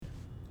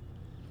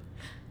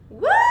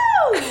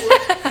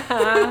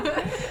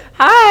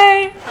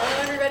Hi.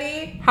 Hello,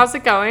 everybody. How's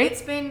it going?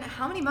 It's been,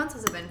 how many months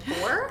has it been?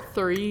 4?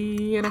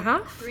 3.5.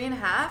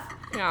 3.5?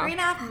 Yeah.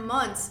 3.5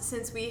 months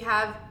since we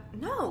have,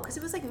 no, because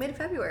it was like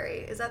mid-February.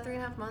 Is that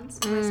 3.5 months?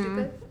 Am I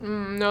stupid?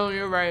 No,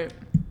 you're right.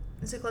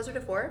 Is it closer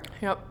to 4?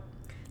 Yep.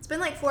 It's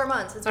been like 4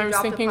 months since we I was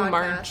dropped thinking a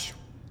podcast.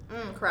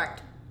 March.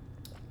 Correct.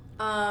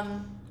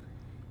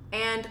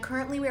 And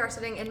currently we are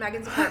sitting in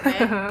Megan's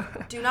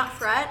apartment. Do not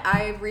fret.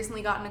 I've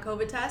recently gotten a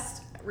COVID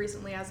test.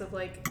 Recently, as of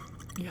like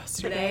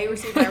Yesterday. today,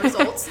 received my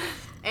results.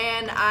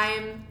 And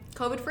I'm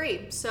COVID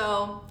free.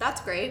 So that's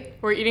great.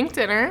 We're eating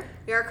dinner.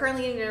 We are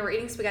currently eating dinner. We're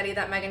eating spaghetti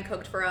that Megan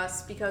cooked for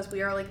us because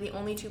we are like the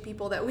only 2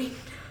 people that we...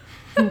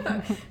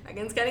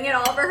 Megan's getting it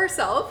all for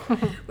herself.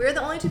 We're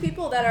the only 2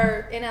 people that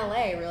are in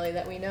LA, really,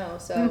 that we know.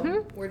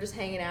 So we're just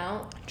hanging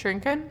out.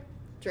 Drinking.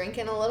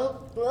 Drinking a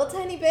little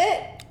tiny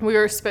bit. We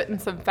were spitting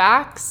some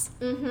facts.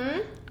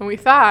 Mm-hmm. And we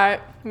thought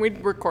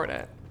we'd record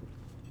it.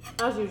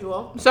 As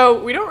usual.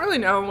 So we don't really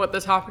know what the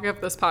topic of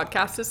this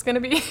podcast is going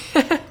to be.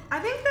 I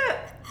think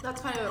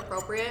that's kind of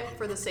appropriate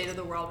for the state of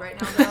the world right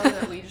now, though,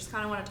 that we just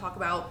kind of want to talk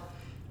about,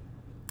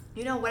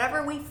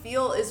 whatever we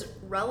feel is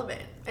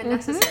relevant and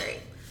necessary.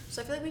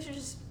 So I feel like we should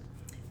just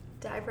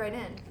dive right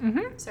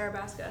in. Sarah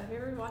Baska. Have you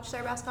ever watched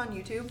Sarah Baska on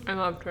YouTube? I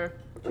loved her.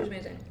 She's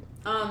amazing.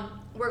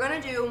 We're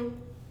going to do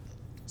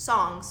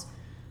songs,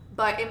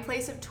 but in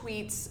place of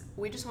tweets,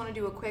 we just want to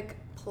do a quick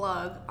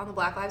plug on the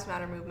Black Lives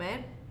Matter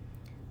movement.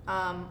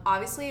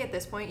 Obviously, at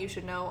this point, you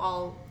should know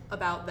all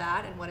about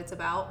that and what it's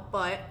about,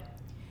 but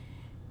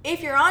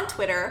if you're on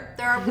Twitter,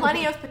 there are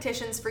plenty of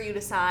petitions for you to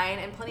sign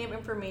and plenty of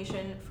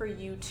information for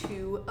you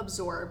to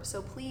absorb.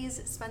 So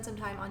please spend some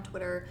time on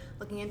Twitter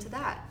looking into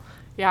that.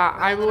 Yeah,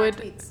 I rather than our would.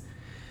 tweets.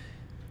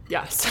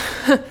 Yes.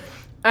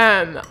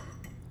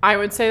 I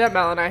would say that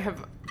Mel and I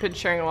have been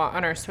sharing a lot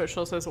on our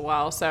socials as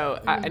well.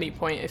 So at any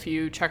point, if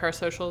you check our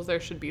socials,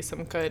 there should be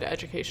some good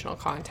educational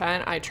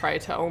content. I try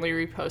to only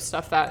repost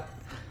stuff that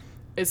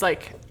is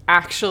like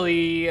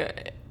actually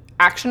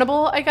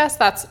actionable, I guess.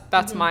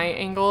 That's my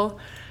angle.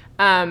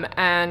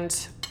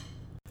 And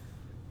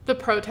the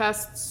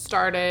protests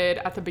started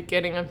at the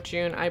beginning of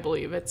June, I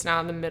believe. It's now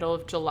in the middle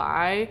of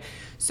July.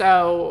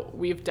 So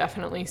we've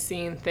definitely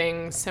seen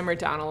things simmer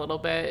down a little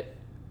bit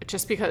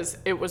just because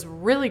it was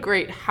really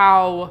great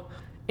how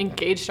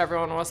engaged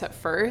everyone was at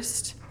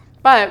first.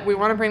 But we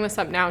want to bring this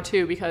up now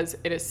too because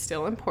it is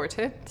still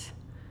important.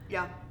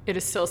 Yeah. It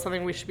is still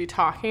something we should be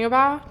talking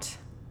about.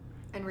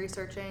 And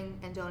researching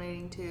and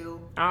donating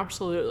to.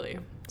 Absolutely.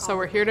 So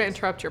we're here to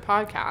interrupt your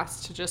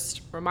podcast to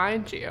just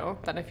remind you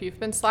that if you've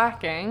been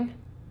slacking,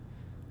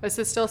 this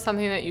is still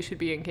something that you should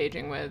be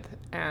engaging with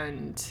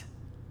and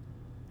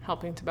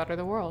helping to better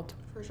the world.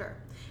 For sure.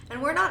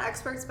 And we're not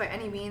experts by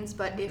any means,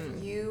 but if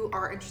you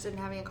are interested in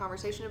having a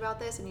conversation about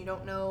this and you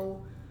don't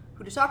know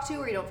who to talk to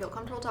or you don't feel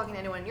comfortable talking to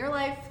anyone in your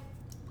life,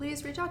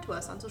 please reach out to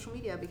us on social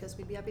media because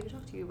we'd be happy to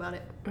talk to you about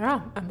it.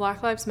 Yeah, and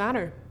Black Lives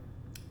Matter.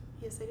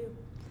 Yes, they do.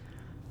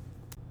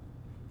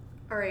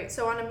 All right,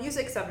 so on a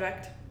music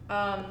subject,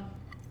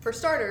 for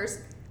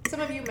starters,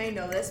 some of you may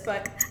know this,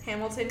 but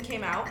Hamilton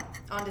came out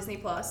on Disney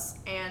Plus,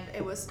 and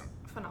it was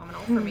phenomenal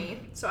for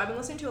me. So I've been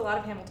listening to a lot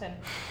of Hamilton.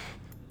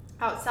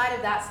 Outside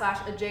of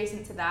that /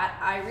 adjacent to that,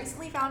 I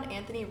recently found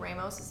Anthony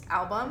Ramos'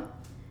 album.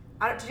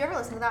 Did you ever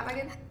listen to that,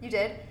 Megan? You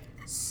did?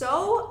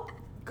 So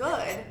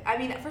good. I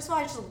mean, first of all,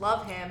 I just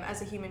love him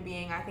as a human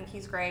being. I think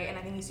he's great, and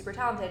I think he's super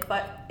talented.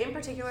 But in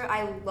particular,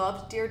 I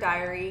loved Dear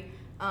Diary,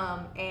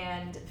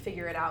 and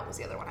Figure It Out was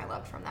the other one I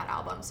loved from that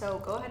album.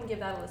 So go ahead and give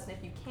that a listen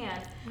if you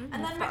can.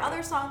 And then my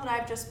other song that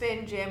I've just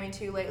been jamming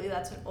to lately,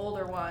 that's an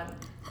older one,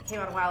 that came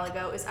out a while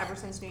ago, is Ever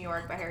Since New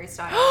York by Harry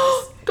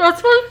Styles.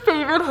 That's my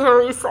favorite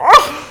Harry song.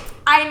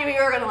 I knew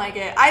you were going to like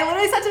it. I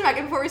literally said to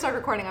Megan before we started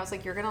recording, I was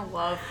like, you're going to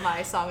love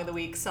my Song of the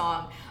Week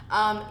song.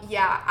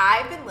 Yeah,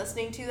 I've been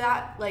listening to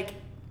that like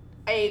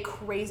a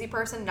crazy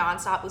person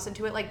nonstop. Listened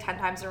to it like 10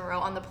 times in a row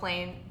on the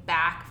plane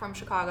back from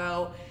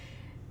Chicago.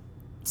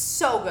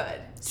 So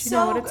good. Do you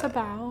know what it's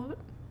about?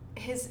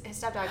 His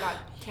stepdad got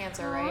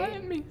cancer, right?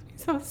 It makes me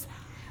so sad.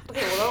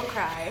 Okay, well, don't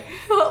cry.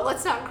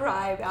 Let's not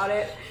cry about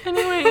it.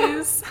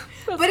 Anyways,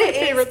 that's my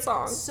favorite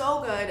song.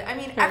 So good. I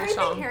mean, Favorite everything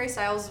song. Harry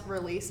Styles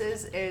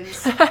releases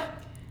is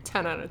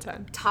 10 out of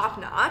 10. top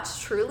notch.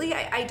 Truly,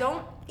 I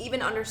don't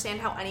even understand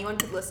how anyone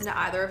could listen to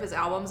either of his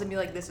albums and be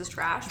like, this is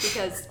trash,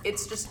 because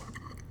it's just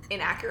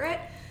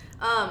inaccurate.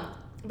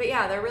 But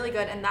yeah, they're really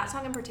good. And that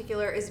song in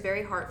particular is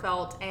very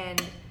heartfelt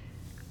and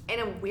in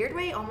a weird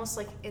way, almost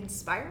like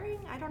inspiring.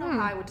 I don't know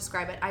how I would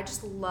describe it. I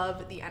just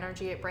love the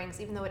energy it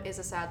brings, even though it is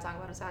a sad song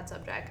about a sad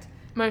subject.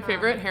 My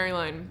favorite Harry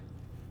line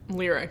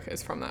lyric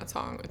is from that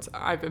song. It's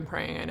I've been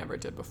praying I never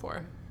did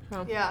before.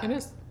 So Yeah. it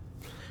is.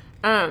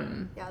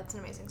 Yeah, it's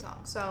an amazing song.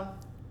 So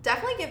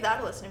definitely give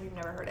that a listen if you've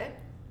never heard it.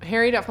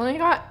 Harry definitely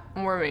got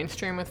more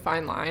mainstream with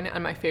Fine Line,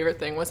 and my favorite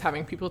thing was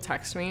having people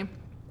text me,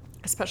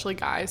 especially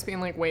guys,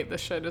 being like, wait,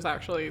 this shit is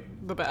actually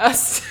the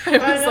best.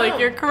 I was like,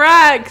 you're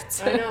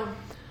correct. I know.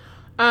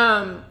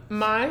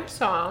 My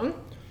song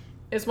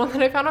is one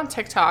that I found on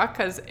TikTok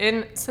because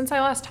since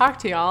I last talked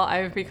to y'all,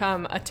 I've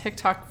become a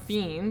TikTok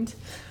fiend.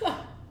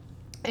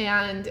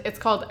 And it's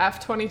called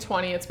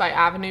F2020. It's by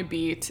Avenue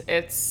Beat.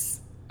 It's,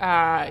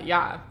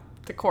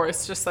 the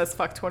chorus just says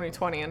fuck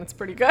 2020 and it's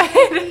pretty good.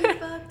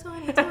 Fuck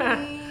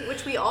 2020,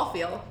 which we all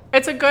feel.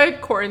 It's a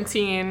good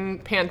quarantine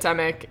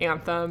pandemic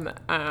anthem.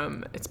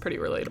 It's pretty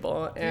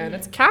relatable and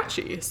it's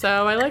catchy,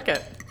 so I like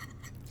it.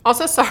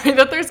 Also, sorry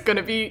that there's going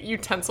to be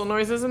utensil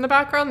noises in the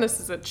background. This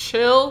is a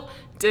chill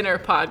dinner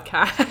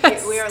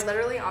podcast. We are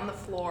literally on the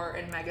floor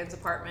in Megan's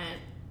apartment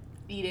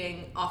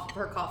eating off of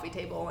her coffee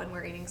table, and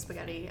we're eating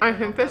spaghetti. I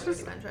think this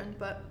is going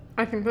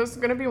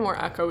to be more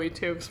echoey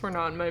too because we're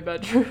not in my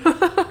bedroom.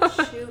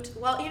 Shoot.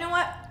 Well, you know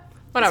what?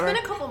 Whatever. It's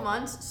been a couple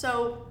months,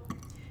 so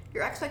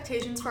your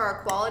expectations for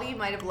our quality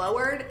might have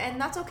lowered,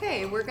 and that's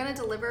okay. We're going to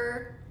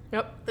deliver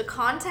the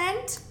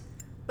content,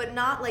 but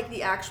not like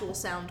the actual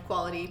sound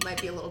quality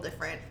might be a little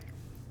different.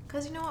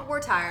 Because you know what?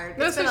 We're tired.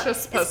 This is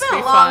just supposed to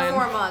be fun. It's been a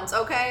long 4 months,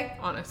 okay?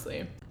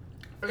 Honestly.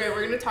 Okay,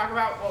 we're going to talk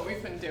about what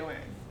we've been doing.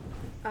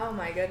 Oh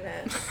my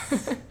goodness.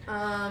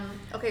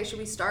 Okay, should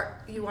we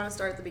start? You want to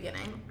start at the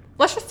beginning?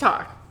 Let's just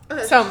talk.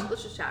 Okay, so,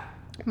 let's just chat.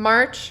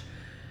 March,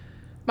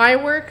 my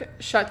work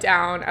shut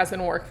down as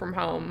in work from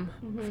home.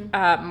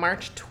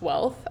 March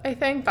 12th, I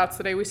think. That's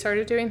the day we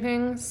started doing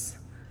things.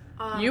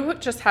 You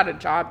just had a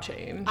job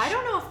change. I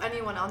don't know if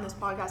anyone on this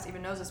podcast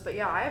even knows this, but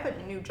yeah, I have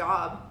a new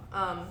job.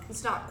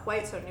 It's not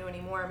quite so new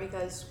anymore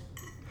because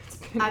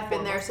I've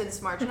been there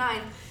since March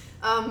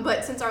 9th.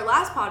 But since our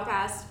last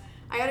podcast,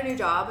 I got a new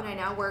job, and I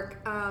now work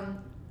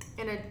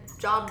in a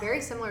job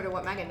very similar to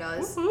what Megan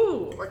does.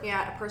 Woo-hoo. Working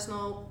at a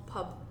personal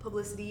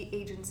publicity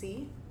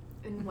agency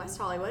in West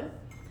Hollywood.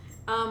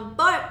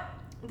 But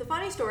the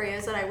funny story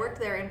is that I worked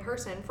there in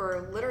person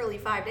for literally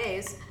 5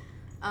 days,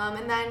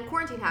 and then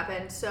quarantine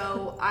happened.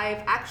 So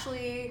I've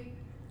actually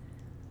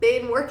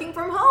been working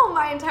from home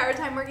my entire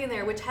time working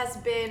there, which has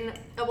been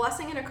a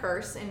blessing and a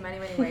curse in many,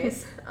 many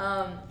ways.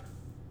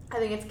 I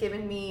think it's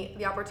given me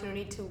the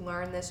opportunity to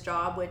learn this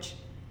job, which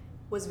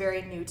was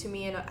very new to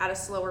me and at a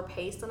slower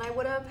pace than I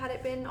would have had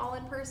it been all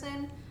in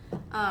person,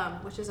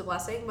 which is a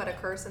blessing, but a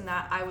curse in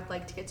that I would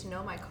like to get to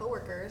know my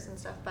coworkers and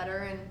stuff better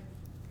and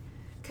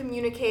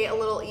communicate a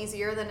little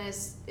easier than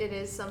it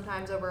is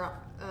sometimes over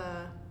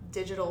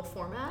digital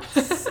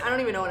formats. I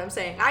don't even know what I'm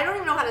saying. I don't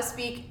even know how to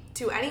speak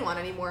to anyone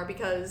anymore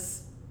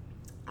because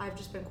I've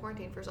just been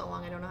quarantined for so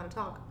long I don't know how to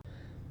talk.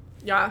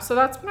 Yeah, so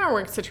that's been our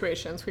work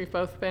situations. We've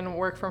both been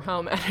work from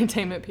home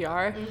entertainment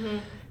PR.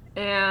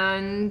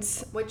 And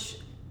which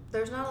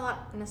there's not a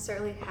lot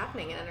necessarily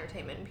happening in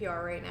entertainment and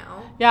PR right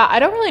now. Yeah, I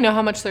don't really know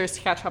how much there's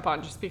to catch up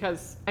on just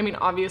because, I mean,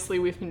 obviously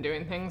we've been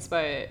doing things,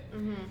 but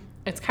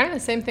it's kind of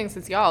the same things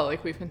as y'all.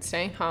 Like, we've been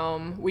staying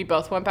home. We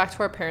both went back to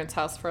our parents'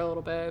 house for a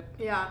little bit.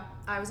 Yeah,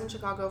 I was in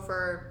Chicago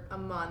for a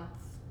month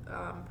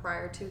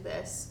prior to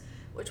this,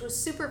 which was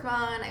super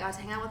fun. I got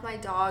to hang out with my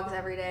dogs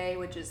every day,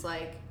 which is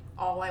like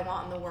all I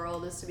want in the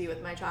world is to be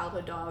with my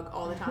childhood dog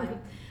all the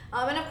time.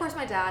 And of course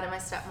my dad and my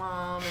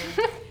stepmom,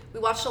 and we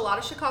watched a lot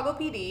of Chicago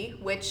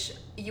PD, which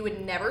you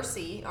would never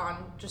see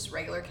on just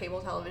regular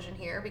cable television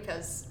here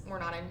because we're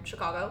not in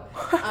Chicago.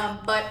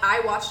 But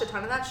I watched a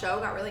ton of that show,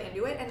 got really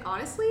into it, and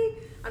honestly,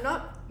 I'm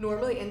not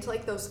normally into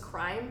like those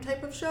crime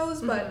type of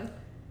shows, but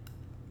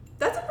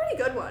that's a pretty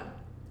good one.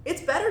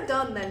 It's better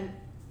done than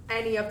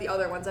any of the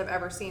other ones I've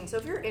ever seen. So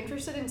if you're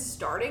interested in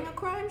starting a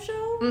crime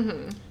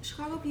show,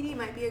 Chicago PD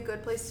might be a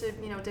good place to,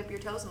 dip your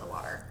toes in the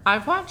water.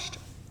 I've watched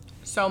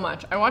so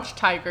much. I watched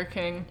Tiger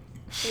King.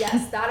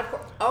 Yes, that of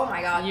course. Oh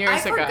my God.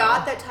 Years ago. I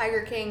forgot that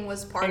Tiger King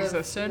was part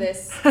Existed. of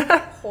this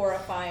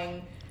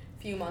horrifying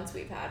few months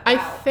we've had. Wow. I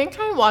think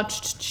I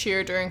watched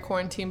Cheer during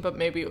quarantine, but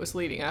maybe it was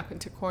leading up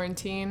into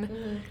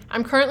quarantine.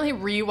 I'm currently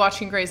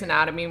re-watching Grey's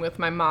Anatomy with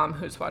my mom,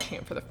 who's watching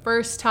it for the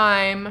first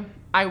time.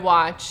 I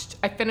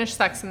finished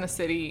Sex and the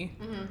City.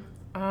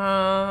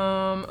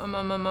 Wow,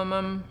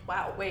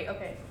 wait,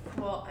 okay.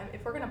 Well,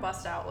 if we're gonna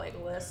bust out like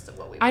a list of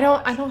what we I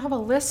don't have a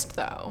list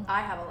though.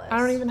 I have a list. I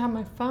don't even have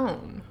my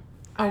phone.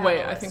 I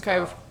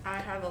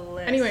have a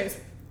list. Anyways,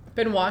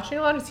 been watching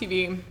a lot of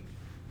TV.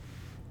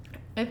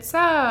 It's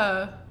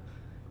I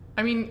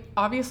mean,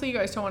 obviously you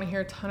guys don't want to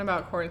hear a ton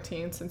about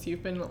quarantine since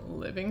you've been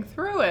living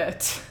through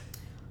it.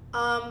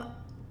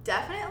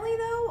 Definitely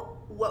though.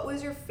 What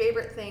was your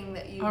favorite thing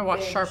that you I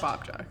watched binged? Sharp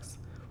Objects.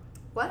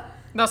 What?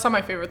 That's not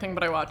my favorite thing,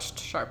 but I watched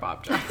Sharp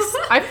Objects.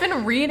 I've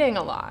been reading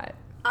a lot.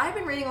 I've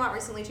been reading a lot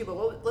recently too,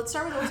 but let's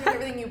start with what was your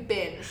favorite thing you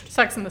binged?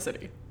 Sex and the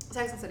City.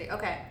 Sex and the City,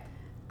 okay.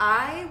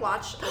 I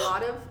watched a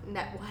lot of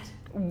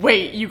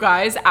Wait, you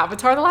guys,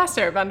 Avatar The Last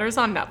Airbender is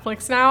on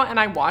Netflix now, and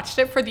I watched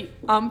it for the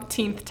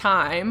umpteenth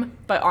time,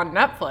 but on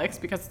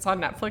Netflix, because it's on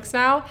Netflix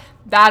now.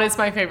 That is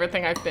my favorite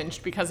thing I've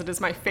binged, because it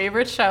is my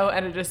favorite show,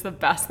 and it is the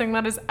best thing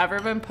that has ever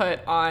been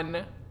put on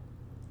a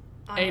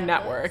Netflix?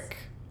 Network.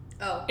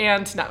 Oh.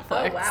 And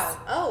Netflix.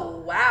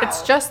 Oh, wow.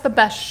 It's just the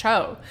best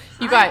show.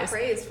 You guys.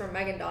 Praise from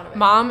Megan Donovan.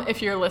 Mom,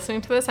 if you're listening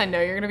to this, I know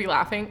you're going to be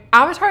laughing.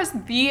 Avatar is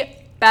the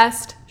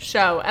best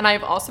show. And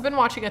I've also been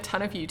watching a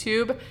ton of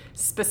YouTube,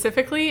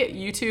 specifically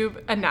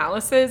YouTube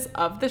analysis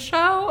of the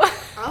show.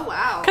 Oh,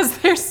 wow. Because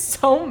there's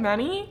so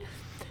many.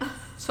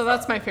 So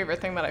that's my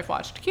favorite thing that I've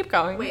watched. Keep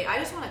going. Wait, I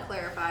just want to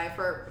clarify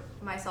for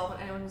myself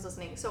and anyone who's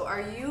listening. So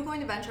are you going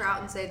to venture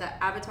out and say that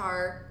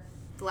Avatar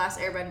The Last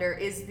Airbender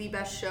is the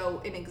best show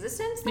in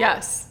existence then?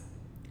 Yes.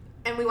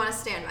 And we want to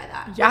stand by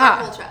that. Yeah. With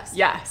our whole chest.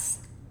 Yes.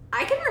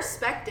 I can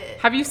respect it.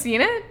 Have you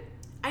seen it?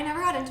 I never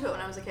got into it when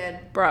I was a kid.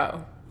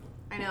 Bro.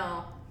 I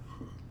know.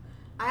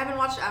 I haven't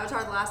watched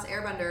Avatar The Last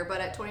Airbender, but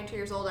at 22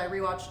 years old, I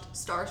rewatched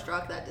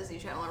Starstruck, that Disney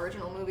Channel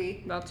original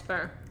movie. That's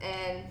fair.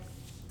 And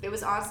it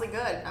was honestly good.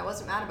 I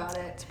wasn't mad about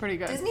it. It's pretty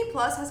good. Disney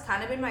Plus has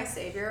kind of been my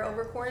savior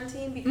over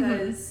quarantine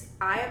because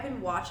I have been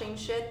watching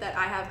shit that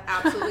I have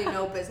absolutely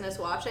no business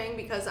watching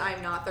because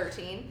I'm not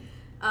 13.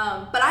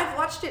 But I've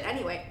watched it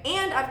anyway.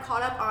 And I've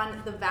caught up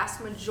on the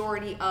vast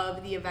majority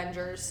of the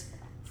Avengers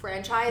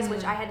franchise,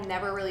 which I had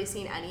never really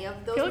seen any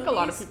of those I feel like movies. a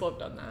lot of people have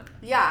done that.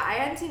 Yeah, I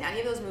hadn't seen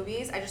any of those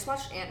movies. I just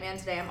watched Ant-Man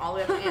today. I'm all the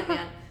way up to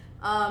Ant-Man.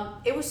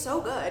 It was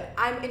so good.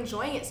 I'm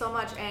enjoying it so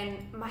much,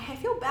 and I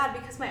feel bad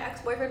because my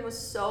ex-boyfriend was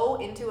so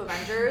into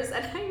Avengers,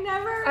 and I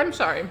never I'm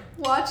sorry.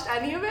 watched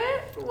any of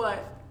it.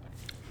 What?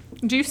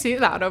 Do you see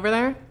that over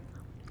there?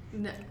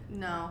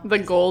 No. The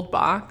gold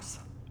box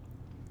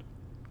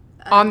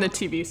on the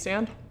TV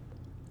stand?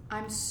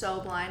 I'm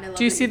so blind. I love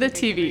Do you that see the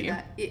can make me TV?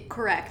 read that.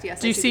 Correct,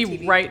 yes. Do you see the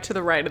TV. right to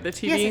the right of the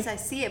TV? Yes, I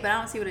see it, but I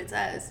don't see what it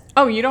says.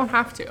 Oh, you don't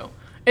have to.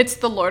 It's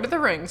the Lord of the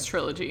Rings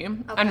trilogy, Okay.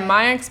 and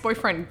my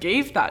ex-boyfriend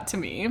gave that to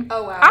me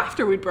Oh, wow.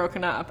 after we'd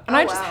broken up, and Oh,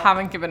 I just wow.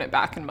 haven't given it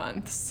back in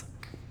months.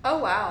 Oh,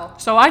 wow.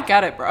 So I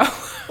get it, bro.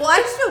 Well, I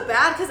just feel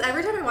bad because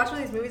every time I watch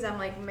one of these movies, I'm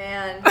like,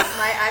 man,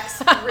 my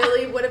ex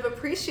really would have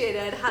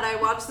appreciated had I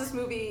watched this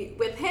movie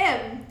with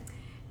him,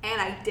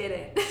 and I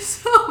didn't.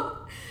 So,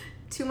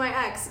 to my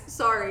ex,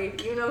 sorry,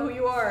 you know who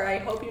you are. I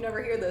hope you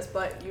never hear this,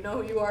 but you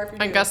know who you are if you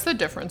do. I guess the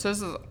difference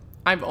is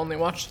I've only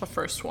watched the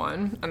first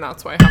one, and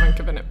that's why I haven't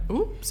given it.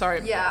 Ooh,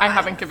 sorry. Yeah, I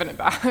haven't given it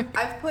back.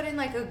 I've put in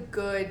like a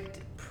good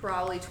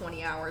probably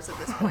 20 hours at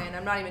this point.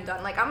 I'm not even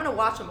done. Like, I'm going to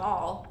watch them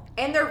all.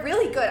 And they're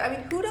really good. I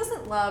mean, who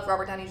doesn't love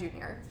Robert Downey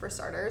Jr., for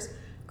starters?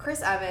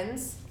 Chris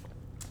Evans.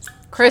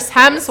 Chris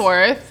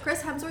Hemsworth.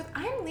 Chris Hemsworth.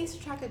 I'm least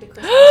attracted to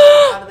Chris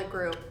Hemsworth out of the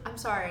group. I'm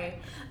sorry.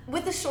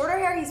 With the shorter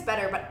hair, he's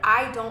better, but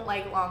I don't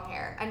like long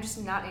hair. I'm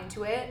just not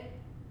into it.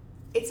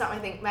 It's not my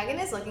thing. Megan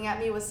is looking at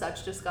me with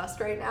such disgust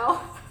right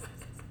now.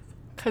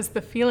 Because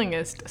the feeling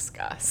is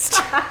disgust.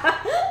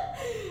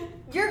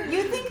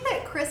 You think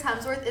that Chris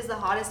Hemsworth is the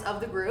hottest of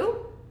the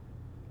group?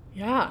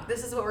 Yeah.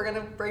 This is what we're going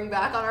to bring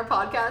back on our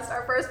podcast,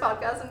 our first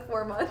podcast in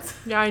 4 months.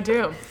 Yeah, I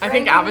do. I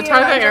think Ranking the Avatar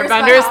the Avengers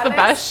by Airbender is the hottest.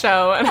 best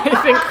show, and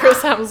I think Chris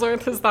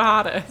Hemsworth is the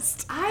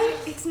hottest.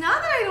 It's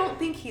not that I don't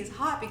think he's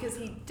hot, because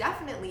he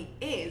definitely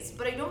is,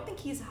 but I don't think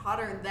he's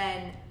hotter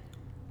than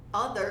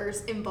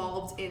others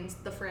involved in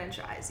the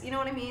franchise. You know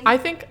what I mean? I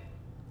think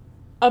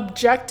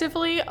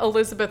objectively,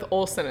 Elizabeth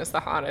Olsen is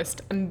the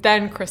hottest, and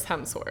then Chris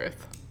Hemsworth.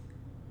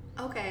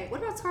 Okay,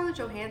 what about Scarlett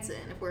Johansson,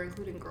 if we're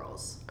including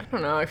girls? I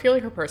don't know. I feel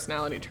like her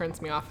personality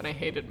turns me off, and I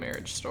hated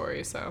Marriage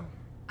Story, so.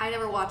 I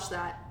never watched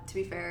that, to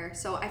be fair,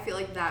 so I feel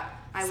like that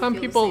I would Some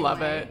feel the people same love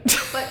way. it.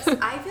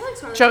 But I feel like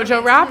Scarlett Jojo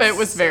Johansson Rabbit is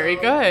was very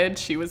so- good.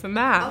 She was in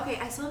that. Okay,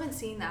 I still haven't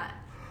seen that.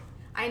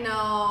 I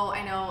know.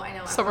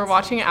 So we're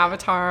watching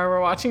Avatar,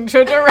 we're watching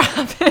Jojo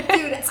Rabbit.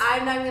 Dude,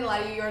 I'm not even gonna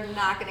lie to you, you're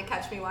not gonna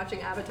catch me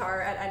watching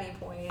Avatar at any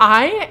point.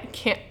 I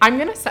can't. I'm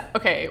gonna say.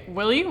 Okay,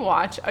 will you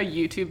watch a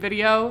YouTube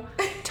video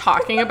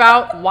talking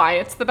about why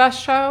it's the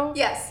best show?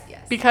 Yes.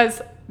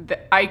 Because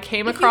I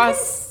came If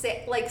across. you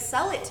can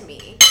sell it to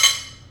me.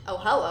 Oh,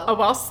 hello. Oh,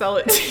 I'll sell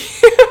it to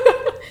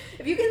you.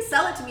 If you can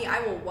sell it to me, I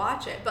will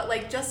watch it. But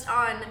like just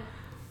on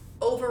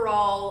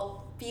overall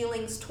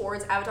feelings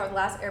towards Avatar: The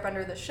Last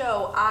Airbender, the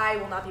show, I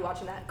will not be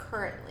watching that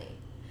currently.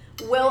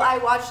 Will I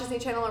watch Disney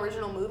Channel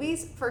original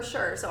movies? For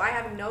sure. So I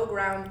have no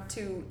ground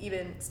to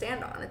even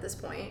stand on at this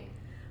point.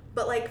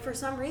 But like for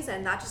some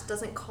reason that just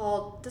doesn't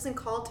call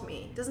to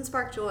me. Doesn't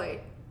spark joy.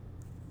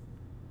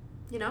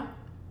 You know?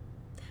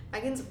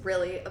 Megan's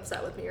really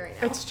upset with me right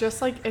now. It's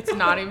just like it's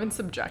not even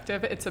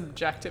subjective. It's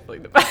objectively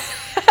the best.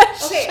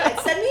 Okay, show.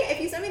 if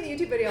you send me the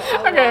YouTube video,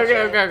 I'll Okay, watch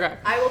it. okay.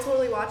 I will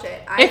totally watch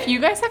it. If you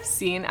guys have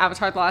seen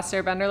Avatar: The Last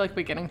Airbender, like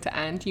beginning to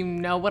end, you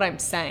know what I'm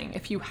saying.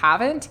 If you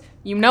haven't,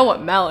 you know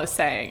what Mel is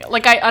saying.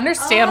 Like I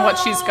understand what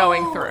she's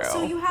going through.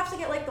 So you have to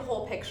get like the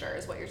whole picture,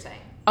 is what you're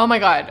saying, Oh my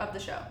god. of the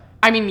show.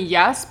 I mean,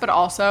 yes, but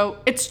also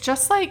it's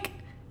just like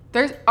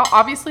there's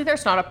obviously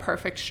there's not a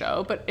perfect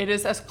show, but it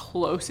is as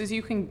close as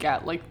you can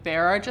get. Like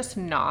there's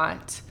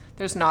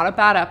not a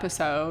bad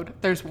episode.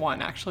 There's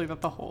one actually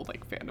that the whole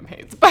like fandom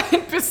hates, but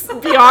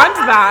beyond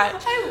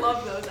that, I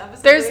love those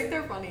episodes. There's- I think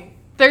they're funny.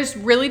 there's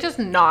really just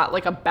not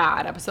like a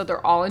bad episode.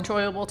 They're all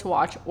enjoyable to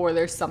watch, or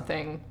there's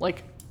something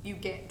like You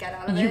get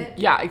out of it.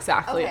 yeah,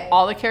 exactly. Okay.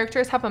 All the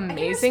characters have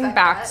amazing respect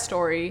that.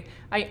 backstory.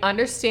 I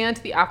understand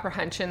the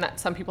apprehension that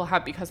some people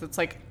have because it's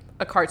like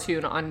a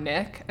cartoon on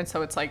Nick, and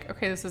so it's like,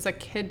 okay, this is a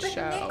kid But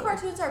show. Nick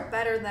cartoons are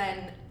better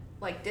than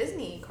like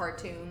Disney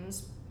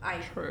cartoons, I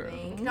True.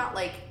 think. Not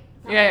like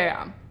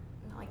Yeah.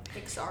 Not like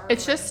Pixar.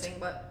 It's or just- anything,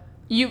 but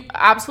You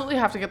absolutely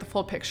have to get the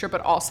full picture,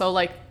 but also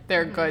like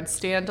they're good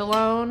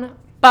standalone.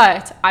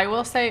 But I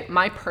will say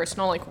my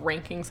personal like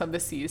rankings of the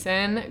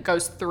season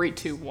goes 3,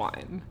 2,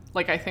 1.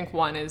 Like I think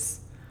 1 is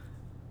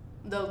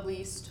the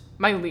least.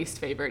 my least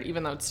favorite,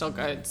 even though it's still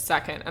good.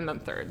 Second and then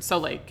third. So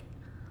like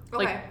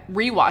Okay.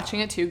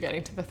 rewatching it too,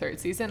 getting to the third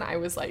season, I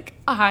was like,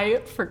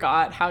 I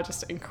forgot how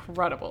just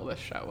incredible this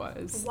show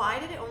was. Why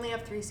did it only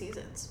have 3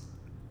 seasons?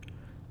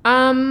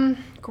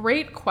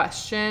 Great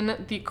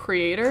question. The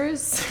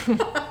creators.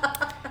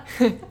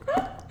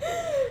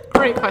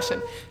 Great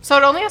question. So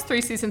it only has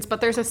 3 seasons,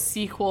 but there's a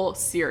sequel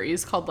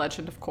series called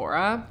Legend of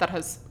Korra that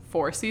has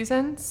 4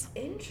 seasons.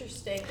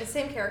 Interesting. The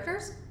same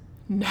characters?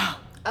 No.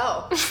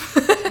 Oh.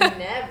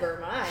 Never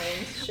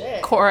mind.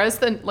 Shit. Korra's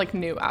the like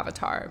new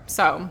Avatar.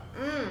 So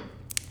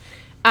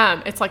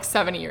it's like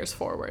 70 years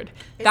forward.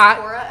 Is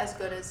Korra as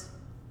good as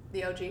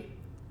the OG?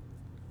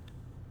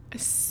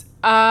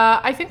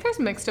 I think there's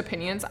mixed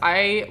opinions.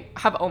 I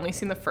have only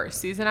seen the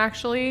first season,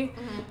 actually.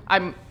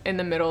 I'm in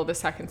the middle of the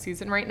second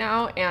season right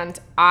now, and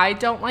I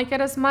don't like it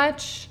as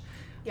much.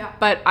 Yeah.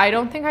 But I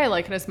don't think I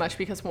like it as much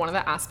because one of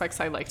the aspects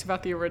I liked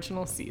about the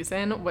original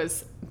season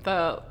was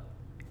the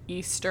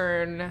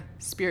Eastern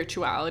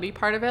spirituality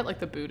part of it, like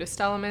the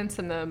Buddhist elements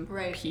and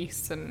the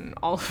peace and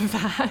all of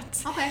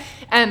that. Okay.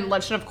 And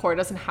Legend of Korra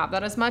doesn't have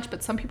that as much,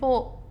 but some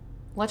people...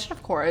 Legend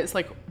of Korra is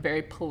like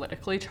very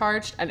politically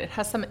charged, and it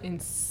has some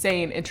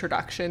insane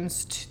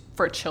introductions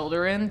for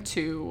children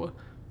to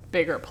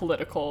bigger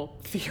political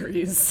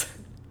theories.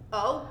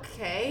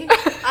 Okay.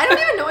 I don't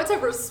even know what to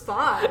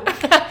respond. I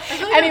feel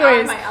like I'm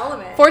Anyways, not in my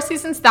element. 4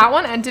 seasons. That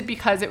one ended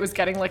because it was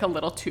getting like a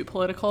little too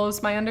political,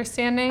 is my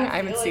understanding. I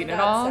haven't feel seen like it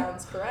all.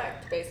 That sounds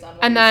correct based on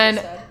what And you then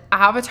just said.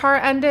 Avatar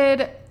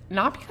ended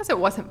not because it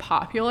wasn't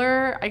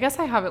popular. I guess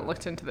I haven't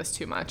looked into this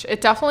too much.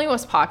 It definitely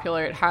was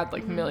popular. It had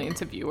like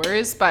millions of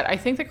viewers, but I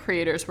think the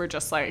creators were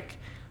just like,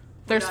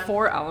 there's done.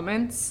 4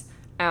 elements,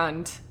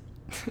 and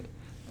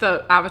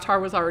the Avatar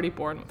was already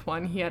born with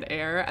one. He had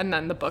air, and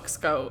then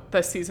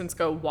the seasons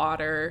go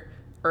water,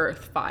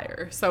 earth,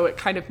 fire. So it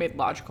kind of made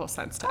logical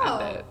sense to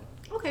end it.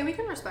 Okay, we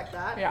can respect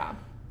that. Yeah.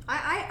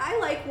 I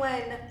like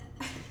when...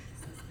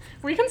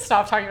 We can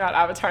stop talking about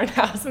Avatar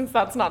now since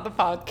that's not the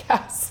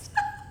podcast.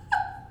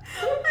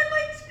 I'm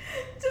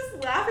like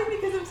just laughing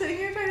because I'm sitting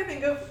here trying to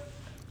think of,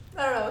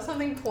 I don't know,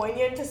 something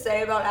poignant to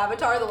say about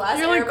Avatar: The Last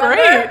You're like,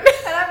 Airbender. great.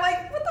 And I'm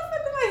like, what the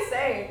fuck am I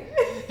saying?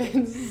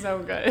 It's so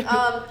good.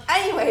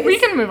 Anyways. We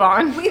can move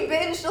on. We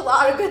binged a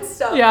lot of good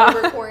stuff Yeah.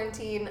 over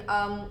quarantine.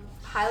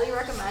 Highly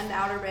recommend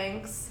Outer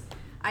Banks.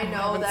 I know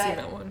I haven't that... seen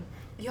that one.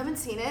 You haven't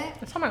seen it?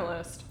 It's on my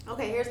list.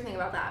 Okay, here's the thing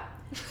about that.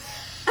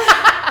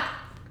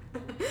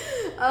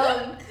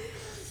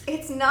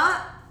 It's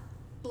not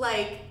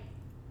like...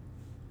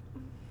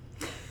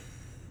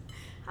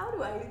 How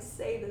do I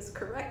say this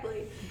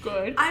correctly?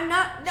 Good.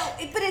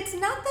 But it's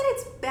not that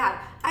it's bad.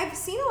 I've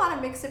seen a lot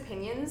of mixed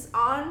opinions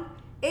on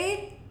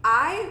it.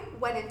 I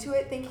went into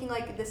it thinking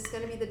like this is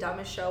gonna be the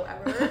dumbest show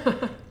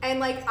ever, and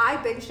like I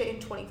binged it in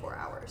 24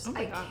 hours. Oh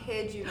my I God.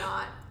 kid you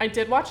not. I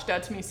did watch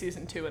Dead to Me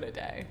season 2 in a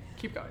day.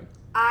 Keep going.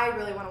 I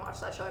really want to watch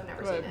that show. I've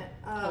never Good. seen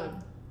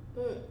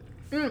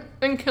it.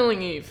 And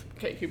Killing Eve.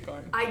 Okay, keep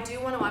going. I do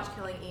want to watch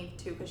Killing Eve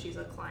too because she's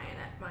a client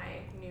at my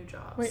new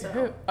job. Wait, so.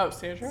 who? Oh,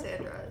 Sandra?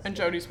 Sandra. And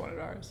Jodie's one of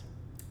ours.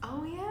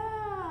 Oh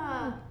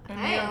yeah. And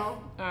Hey.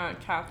 we have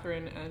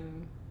Catherine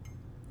and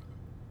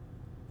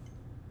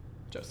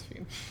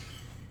Josephine.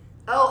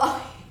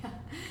 Oh. Yeah.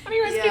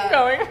 Anyways, Yeah. keep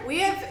going. We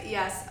have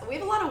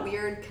a lot of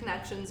weird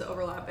connections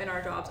overlap in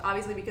our jobs,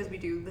 obviously because we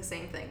do the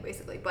same thing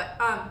basically.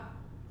 But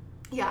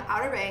yeah,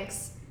 Outer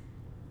Banks,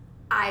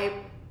 I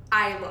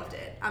loved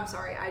it. I'm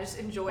sorry, I just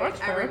enjoyed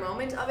That's every fair.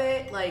 moment of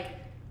it. Like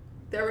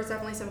there was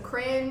definitely some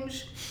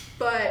cringe,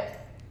 but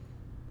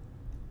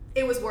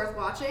it was worth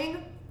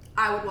watching.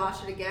 I would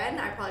watch it again.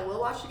 I probably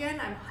will watch it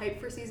again. I'm hyped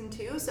for season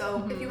 2.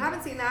 So if you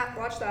haven't seen that,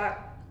 watch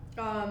that.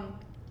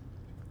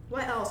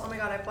 What else? Oh my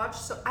god,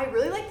 I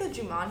really like the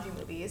Jumanji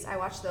movies. I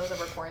watched those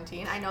over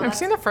quarantine. I know I've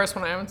seen the first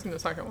one. I haven't seen the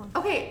second one.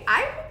 Okay,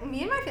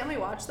 me and my family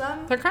watched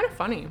them. They're kind of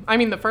funny. I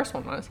mean, the first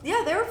one was.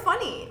 Yeah, they were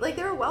funny. Like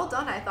they were well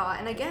done, I thought.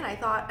 And again,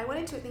 I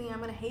went into it thinking I'm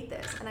gonna hate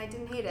this, and I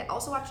didn't hate it.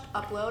 Also watched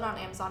Upload on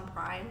Amazon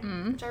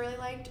Prime, which I really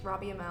liked.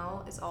 Robbie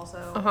Amell is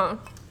also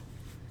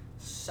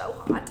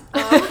so hot.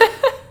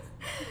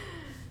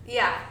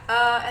 Yeah,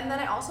 and then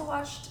I also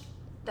watched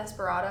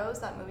Desperados,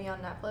 that movie on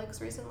Netflix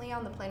recently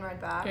on the plane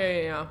ride back.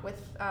 Yeah. With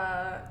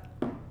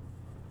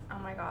oh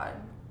my god,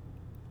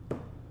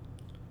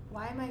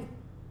 why am I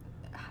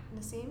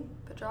Nassim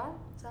Pedrad?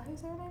 Is that how you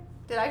say her name?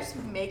 Did I just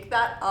make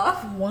that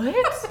up? What?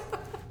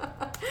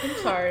 I'm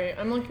sorry.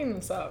 I'm looking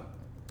this up.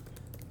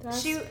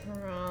 She-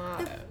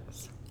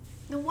 Desperados.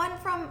 The one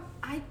from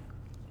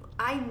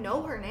I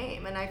know her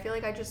name, and I feel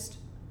like I just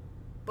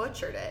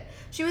butchered it.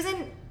 She was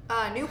in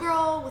New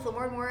Girl with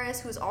Lamorne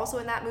Morris, who's also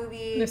in that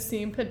movie.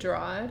 Nassim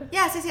Pedrad?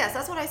 Yes,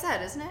 that's what I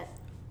said, isn't it?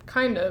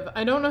 Kind of.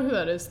 I don't know who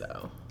that is,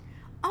 though.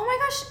 Oh my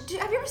gosh,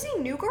 have you ever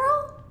seen New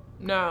Girl?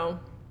 No.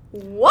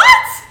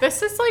 What?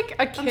 This is like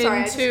akin sorry,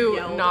 I just to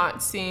yelled.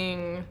 not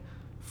seeing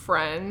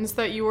Friends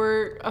that you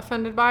were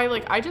offended by.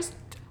 Like,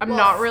 I'm Well,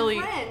 not really.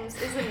 Friends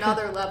is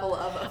another level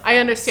of offense I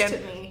understand, to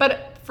me.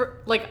 but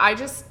I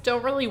just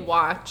don't really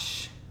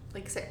watch.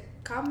 Like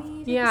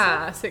sitcom-y?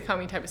 Yeah,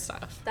 sitcom-y type of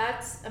stuff.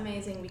 That's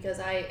amazing because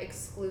I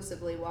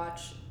exclusively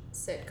watch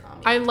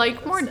sitcom. I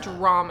like more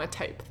drama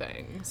type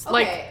things. Okay,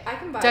 Like, I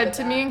can vibe Dead with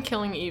to Me that. and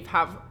Killing Eve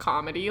have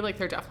comedy. Like,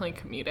 they're definitely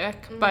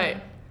comedic, but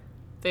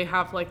they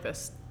have like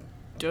this.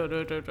 No,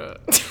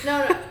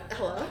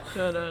 hello?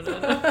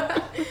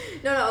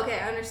 No, okay,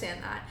 I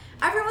understand that.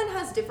 Everyone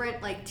has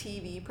different, like,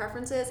 TV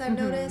preferences, I've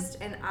noticed,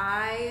 and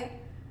I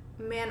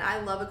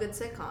love a good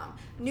sitcom.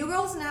 New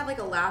Girl doesn't have, like,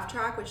 a laugh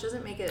track, which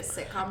doesn't make it a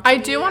sitcom to I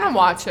me. do want to think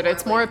watch it.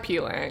 It's more like,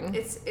 appealing.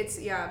 It's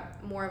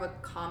more of a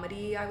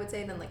comedy, I would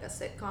say, than, like, a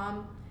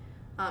sitcom.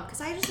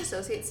 Because I just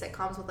associate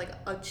sitcoms with, like,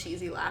 a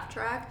cheesy laugh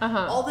track.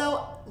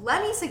 Although,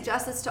 let me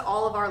suggest this to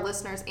all of our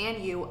listeners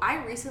and you.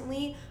 I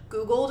recently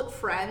Googled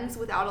Friends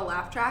without a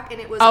laugh track, and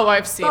it was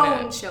I've seen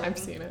bone it. chilling. I've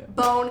seen it.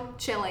 Bone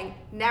chilling.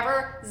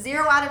 Never,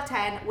 0 out of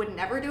 10, would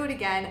never do it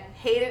again.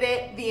 Hated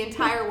it the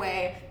entire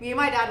way. Me and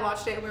my dad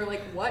watched it, and we were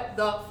like, what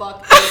the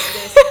fuck is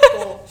this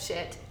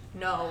bullshit?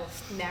 No,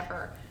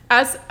 never.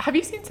 Have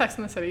you seen Sex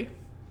and the City?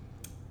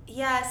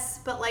 Yes,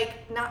 but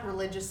like not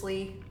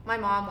religiously. My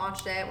mom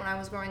watched it when I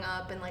was growing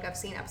up, and like I've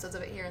seen episodes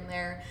of it here and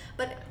there.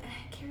 But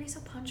Carrie's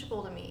so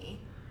punchable to me.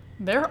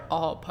 They're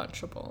all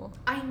punchable.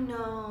 I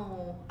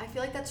know. I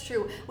feel like that's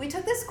true. We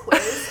took this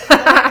quiz, one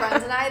of my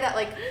friends and I, that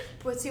like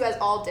puts you as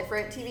all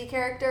different TV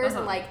characters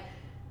and like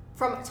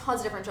from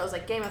tons of different shows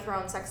like Game of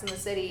Thrones, Sex and the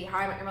City, How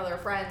I Met Your Mother,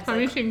 Friends.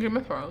 Have you seen Game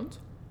of Thrones?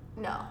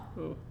 No.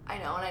 Ooh. I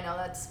know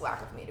that's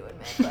whack of me to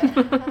admit,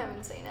 but I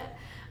haven't seen it.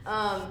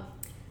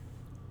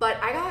 But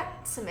I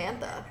got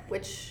Samantha,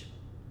 which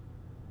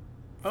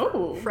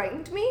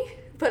frightened me,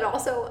 but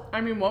also... I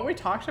mean, what we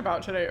talked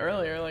about today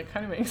earlier, like,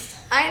 kind of makes...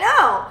 I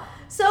know!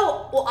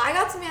 So, well, I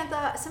got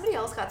Samantha. Somebody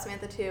else got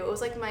Samantha, too. It was,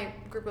 like, my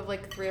group of,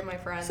 like, 3 of my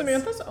friends.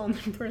 Samantha's only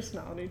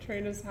personality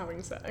trait is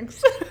having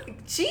sex.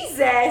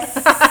 Jesus!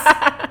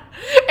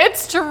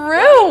 It's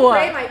true!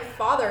 I pray my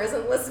father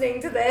isn't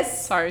listening to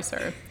this. Sorry,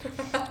 sir.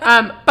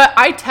 But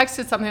I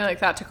texted something like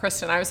that to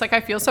Kristen. I was like, I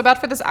feel so bad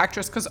for this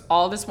actress because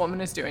all this woman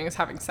is doing is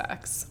having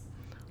sex.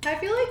 I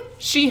feel like...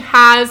 She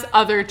has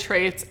other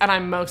traits, and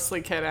I'm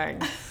mostly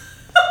kidding.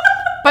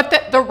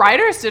 But the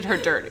writers did her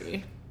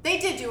dirty. They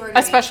did do her dirty.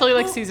 Especially,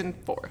 like, season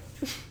 4.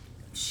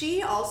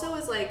 She also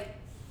was, like...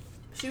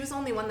 She was the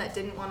only one that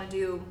didn't want to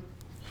do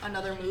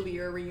another movie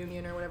or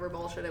reunion or whatever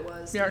bullshit it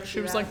was. Yeah, she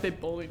was like, they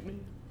bullied me.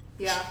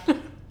 Yeah.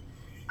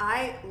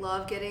 I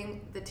love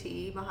getting the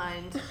tea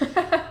behind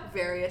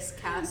various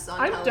casts on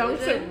television. I don't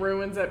think it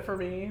ruins it for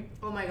me.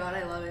 Oh my god,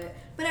 I love it.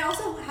 But I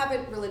also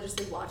haven't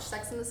religiously watched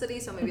Sex and the City,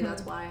 so maybe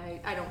that's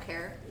why I don't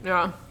care.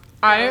 Yeah.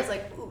 I was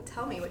like, ooh,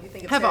 tell me what you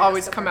think of have Sarah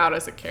always Jessica come Parker. out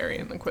as a Carrie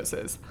in the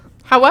quizzes.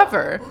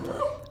 However,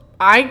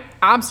 I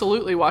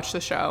absolutely watch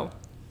the show.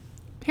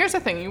 Here's the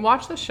thing, you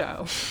watch the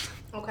show.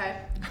 Okay.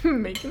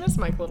 I'm making this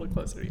mic a little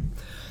closer to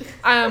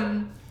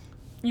you.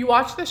 You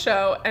watch the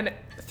show, and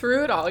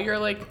through it all, you're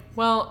like,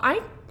 well,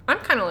 I'm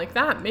kind of like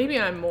that. Maybe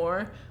I'm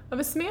more of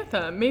a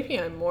Samantha. Maybe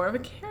I'm more of a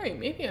Carrie.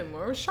 Maybe I'm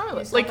more of a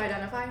Charlotte. You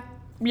self-identify?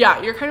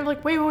 Yeah, you're kind of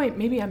like, wait,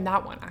 maybe I'm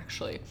that one,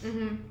 actually.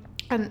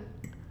 Mm-hmm.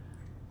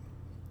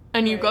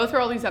 And you go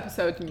through all these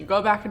episodes, and you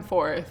go back and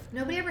forth.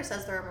 Nobody ever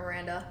says they're a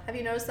Miranda. Have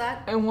you noticed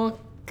that? And well,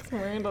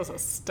 Miranda's a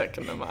stick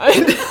in the mud.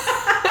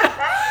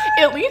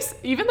 At least,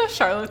 even though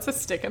Charlotte's a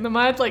stick in the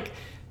mud, like,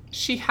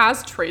 she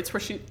has traits where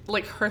she,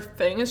 like, her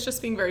thing is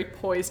just being very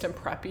poised and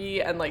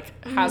preppy and,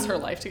 like, has her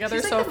life together.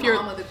 She's like so the if you're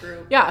mom of the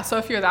group. Yeah, so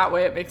if you're that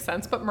way, it makes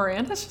sense. But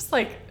Miranda's just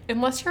like,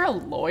 unless you're a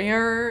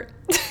lawyer...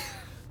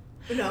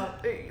 No,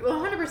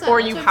 100%. Or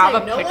you have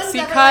a pixie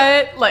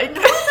cut. Like,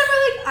 no one's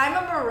ever like, I'm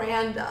a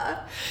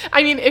Miranda.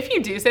 I mean, if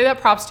you do say that,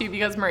 props to you,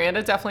 because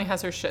Miranda definitely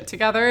has her shit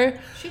together.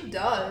 She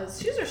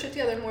does. She has her shit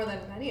together more than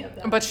many of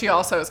them. But she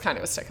also is kind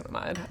of a stick in the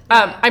mud.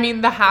 I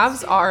mean, the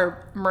halves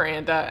are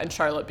Miranda and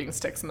Charlotte being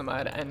sticks in the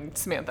mud, and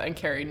Samantha and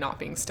Carrie not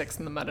being sticks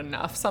in the mud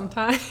enough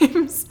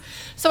sometimes.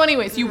 So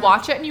anyways, you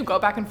watch it and you go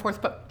back and forth,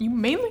 but you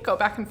mainly go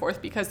back and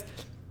forth because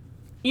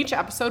each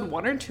episode,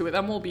 1 or 2 of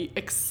them will be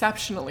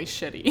exceptionally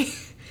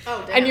shitty.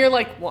 Oh, damn. And you're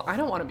like, well, I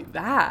don't want to be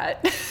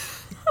that.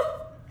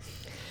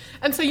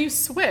 And so you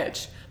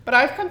switch. But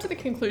I've come to the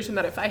conclusion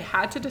that if I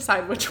had to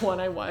decide which one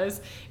I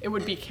was, it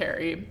would be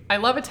Carrie. I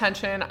love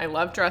attention. I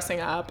love dressing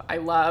up. I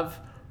love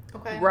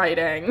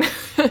writing.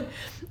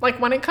 Like,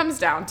 when it comes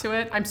down to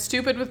it, I'm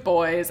stupid with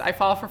boys. I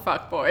fall for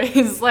fuck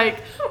boys. Like,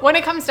 when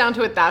it comes down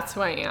to it, that's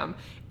who I am.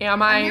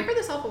 Am I'm here I for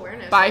the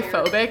self-awareness.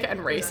 biphobic and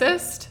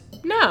racist?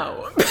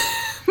 No.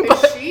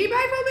 Is she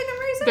biphobic and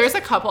racist? There's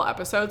a couple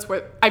episodes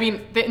where, I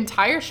mean, the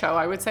entire show,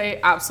 I would say,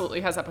 absolutely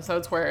has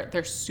episodes where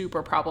they're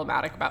super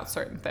problematic about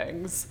certain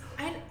things.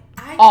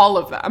 All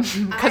of them,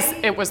 because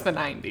it was the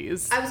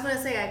 90s. I was going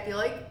to say, I feel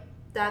like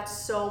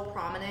that's so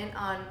prominent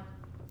on,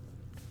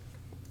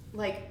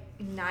 like,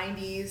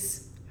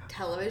 90s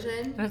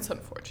television. And it's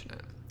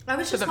unfortunate. I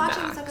was just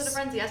watching max. stuff with a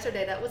friends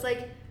yesterday that was,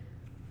 like,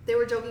 they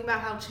were joking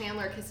about how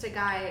Chandler kissed a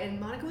guy, and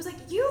Monica was like,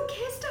 "You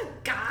kissed a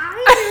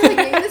guy?" And they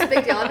were like making this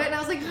big deal of it, and I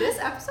was like, "This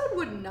episode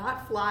would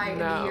not fly in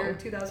the year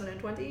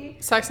 2020."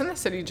 Sex and the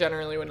City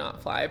generally would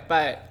not fly,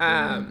 but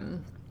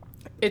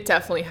it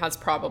definitely has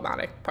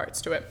problematic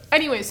parts to it.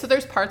 Anyway, so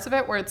there's parts of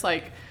it where it's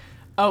like,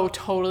 oh,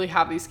 totally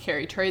have these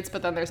Carrie traits,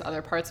 but then there's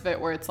other parts of it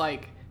where it's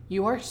like,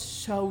 you are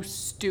so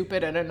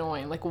stupid and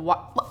annoying. Like,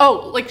 what?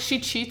 Oh, like, she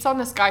cheats on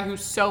this guy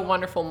who's so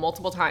wonderful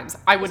multiple times.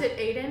 Is it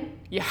Aiden?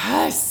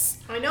 Yes.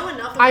 I know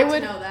enough of it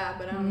to know that,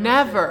 but I don't know.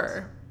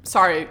 Never.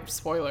 Sorry,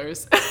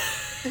 spoilers.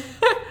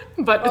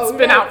 But it's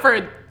been out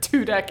for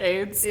 2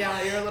 decades.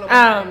 Yeah, you're a little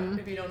bit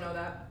if you don't know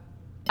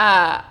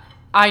that.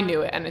 I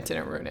knew it, and it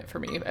didn't ruin it for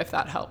me, if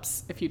that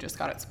helps, if you just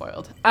got it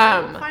spoiled.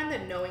 I don't find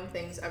that knowing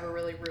things ever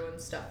really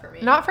ruins stuff for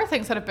me. Not for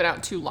things that have been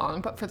out too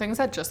long, but for things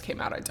that just came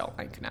out, I don't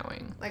like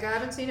knowing. Like, I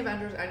haven't seen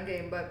Avengers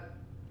Endgame, but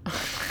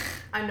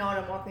I know what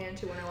I'm walking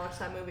into when I watch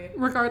that movie.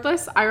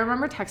 Regardless, I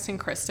remember texting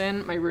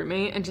Kristen, my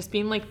roommate, and just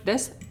being like,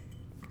 this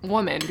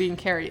woman being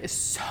Carrie is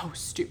so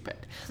stupid.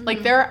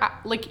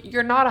 Mm-hmm. Like,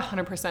 you're not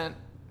 100%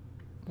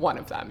 one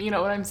of them, you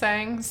know what I'm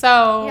saying?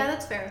 So yeah,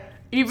 that's fair.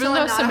 Even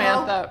though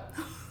Samantha...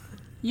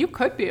 You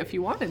could be if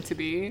you wanted to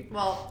be.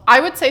 Well,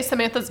 I would say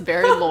Samantha's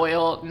very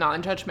loyal,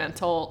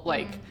 non-judgmental.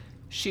 Like,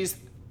 she's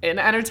in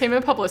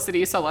entertainment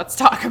publicity, so let's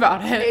talk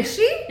about it. Is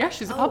she? Yeah,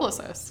 she's a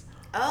publicist.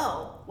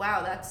 Oh,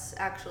 wow, that's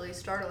actually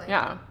startling.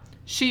 Yeah.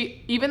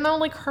 Even though,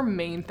 like, her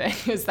main thing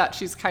is that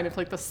she's kind of,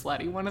 like, the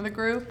slutty one of the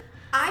group.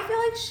 I feel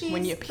like she's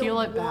when you peel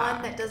the it back.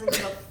 one that doesn't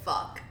give a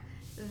fuck.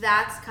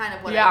 That's kind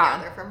of what I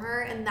gather from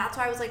her. And that's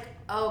why I was like,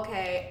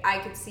 okay, I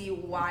could see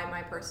why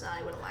my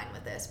personality would align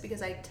with this,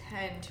 because I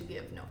tend to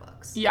give no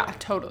fucks. Yeah,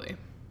 totally.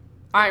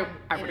 I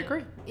would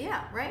agree.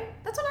 Yeah, right?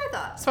 That's what I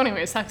thought. So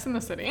anyway, Sex and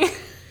the City.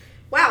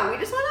 Wow, we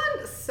just went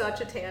on such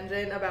a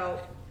tangent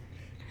about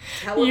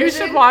television. You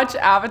should watch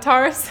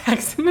Avatar,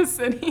 Sex and the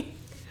City.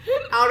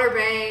 Outer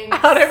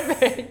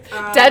Banks.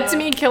 Dead to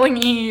Me, Killing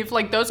Eve.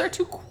 Like, those are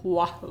 2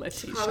 quality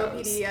Chicago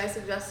shows. PD I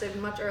suggested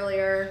much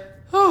earlier.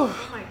 Oh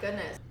my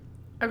goodness.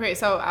 Okay,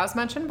 so as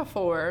mentioned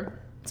before,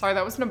 sorry,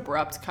 that was an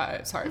abrupt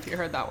cut. Sorry if you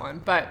heard that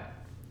one. But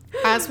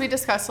as we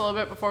discussed a little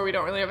bit before, we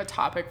don't really have a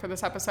topic for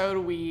this episode.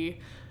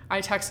 I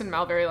texted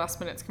Mel very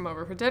last minute to come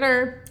over for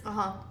dinner.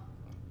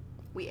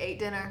 We ate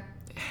dinner.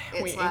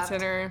 Ate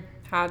dinner,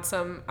 had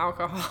some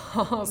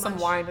alcohol, some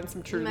wine, and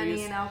some Trulies.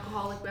 Many an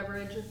alcoholic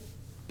beverage.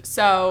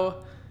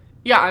 So,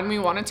 yeah, and we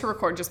wanted to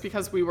record just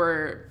because we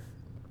were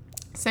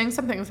saying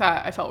some things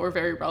that I felt were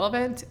very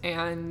relevant,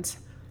 and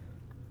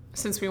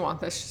since we want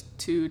this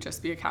to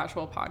just be a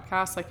casual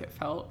podcast, like, it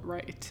felt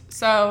right.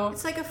 So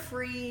it's like a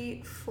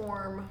free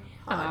form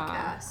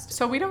podcast.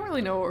 So we don't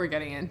really know what we're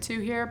getting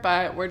into here,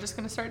 but we're just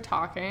going to start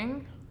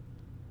talking.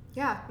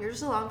 Yeah, you're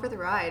just along for the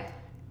ride.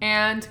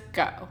 And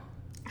go.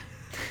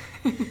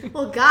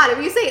 Well, God,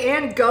 if you say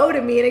 "and go"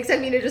 to me and expect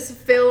me to just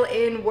fill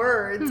in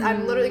words,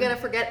 I'm literally going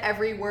to forget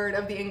every word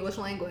of the English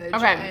language.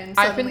 Okay. And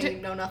suddenly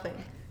know nothing.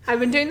 I've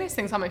been doing these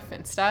things on my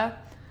Finsta.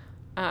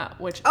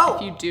 Which,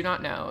 if you do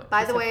not know,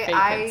 by the way,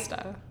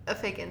 Insta. A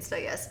fake Insta,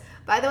 yes.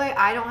 By the way,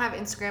 I don't have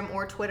Instagram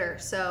or Twitter,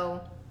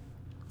 so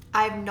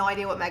I have no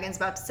idea what Megan's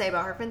about to say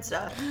about her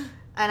Finsta.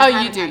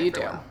 And you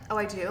do. Oh,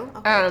 I do?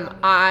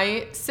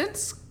 Okay.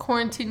 Since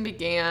quarantine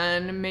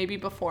began, maybe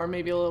before,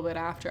 maybe a little bit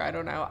after, I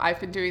don't know, I've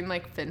been doing,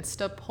 like,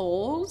 Finsta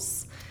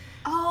polls.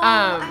 Oh,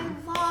 I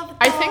love those.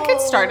 I think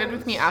it started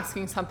with me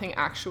asking something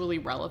actually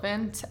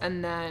relevant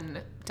and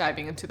then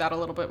diving into that a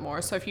little bit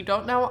more. So if you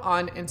don't know,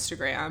 on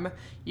Instagram,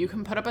 you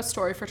can put up a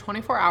story for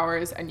 24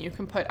 hours and you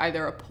can put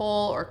either a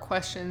poll or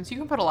questions. You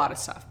can put a lot of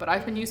stuff, but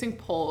I've been using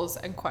polls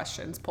and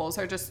questions. Polls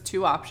are just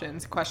 2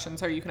 options.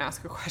 Questions are you can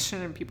ask a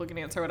question and people can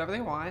answer whatever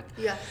they want.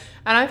 Yeah.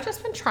 And I've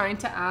just been trying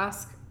to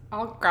ask,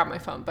 I'll grab my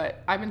phone,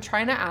 but I've been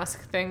trying to ask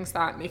things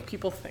that make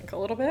people think a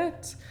little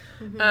bit.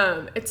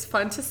 Mm-hmm. It's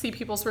fun to see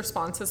people's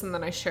responses, and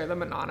then I share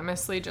them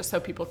anonymously just so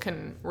people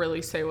can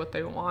really say what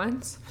they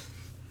want.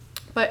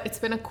 But it's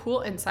been a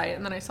cool insight,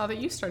 and then I saw that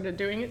you started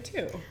doing it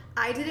too.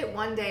 I did it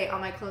one day on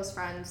my close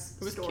friend's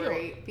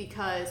story cute.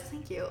 Because,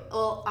 thank you.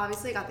 Well,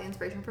 obviously I got the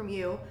inspiration from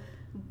you,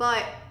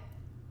 but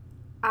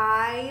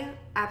I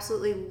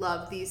absolutely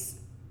love these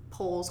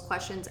polls,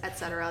 questions,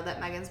 etc. that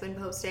Megan's been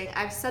posting.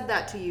 I've said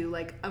that to you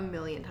like a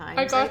million times.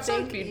 I got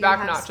some feedback,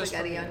 you not just from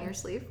spaghetti you. on your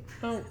sleeve.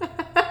 Oh.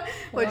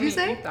 What'd you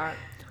say? Eat that.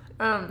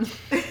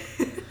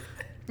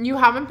 You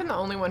haven't been the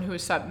only one who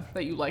said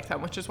that you like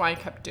them, which is why I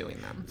kept doing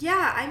them.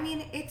 Yeah, I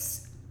mean,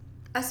 it's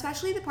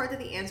especially the part that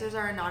the answers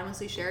are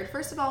anonymously shared.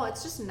 First of all,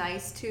 it's just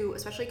nice to,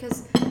 especially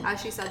because,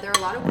 as she said, there are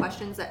a lot of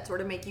questions that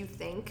sort of make you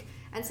think,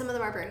 and some of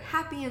them are very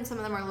happy and some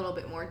of them are a little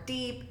bit more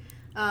deep.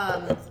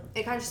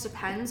 It kind of just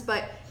depends,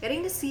 but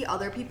getting to see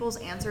other people's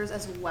answers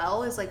as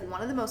well is like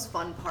one of the most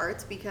fun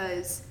parts,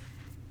 because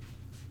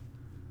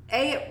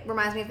A, it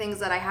reminds me of things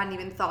that I hadn't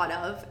even thought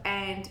of,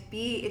 and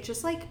B, it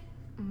just like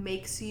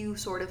makes you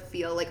sort of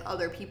feel like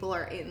other people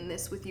are in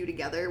this with you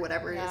together,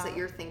 whatever it is that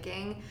you're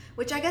thinking,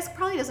 which I guess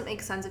probably doesn't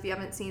make sense if you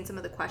haven't seen some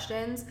of the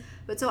questions.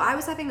 But so I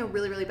was having a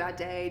really, really bad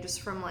day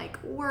just from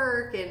like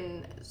work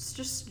and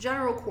just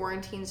general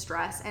quarantine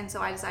stress. And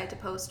so I decided to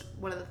post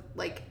one of the,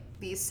 like,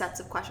 these sets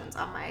of questions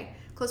on my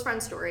close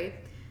friend story.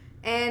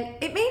 And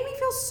it made me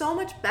feel so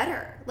much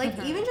better. Like,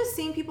 even just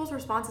seeing people's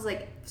responses,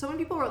 like, so many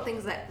people wrote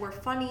things that were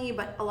funny,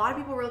 but a lot of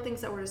people wrote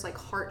things that were just, like,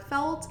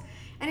 heartfelt.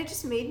 And it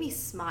just made me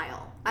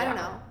smile. I don't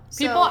know.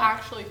 People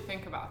actually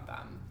think about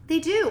them. They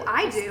do.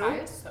 I the do. Sky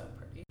is so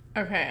pretty.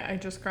 Okay, I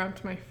just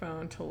grabbed my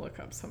phone to look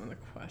up some of the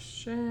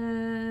questions.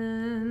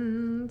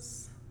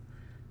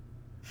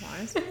 Why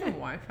is my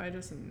Wi-Fi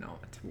just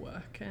not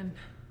working?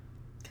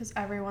 Because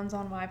everyone's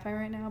on Wi-Fi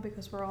right now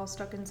because we're all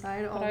stuck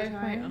inside all the time.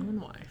 I have my own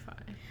Wi-Fi.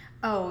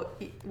 Oh,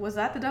 was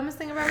that the dumbest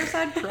thing I've ever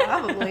said?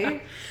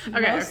 Probably.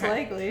 Most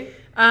likely.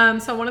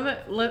 So one of the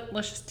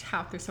let's just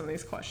tap through some of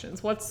these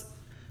questions. What's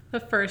the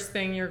first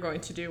thing you're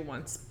going to do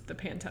once the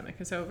pandemic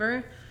is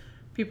over?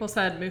 People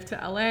said move to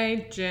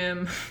LA,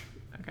 gym.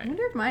 Okay. I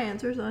wonder if my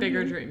answer's on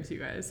bigger here. dreams, you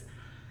guys.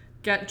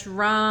 Get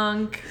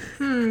drunk,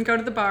 go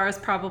to the bars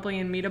probably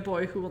and meet a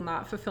boy who will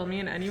not fulfill me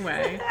in any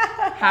way.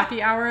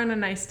 Happy hour and a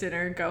nice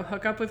dinner, go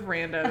hook up with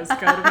randos,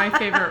 go to my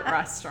favorite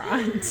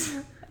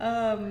restaurant.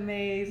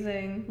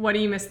 Amazing. What do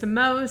you miss the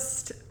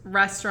most?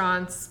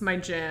 Restaurants, my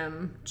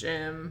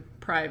gym,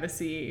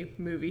 privacy,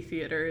 movie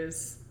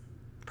theaters.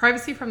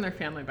 Privacy from their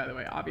family, by the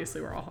way. Obviously,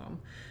 we're all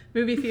home.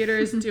 Movie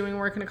theaters, doing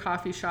work in a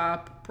coffee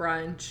shop,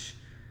 brunch,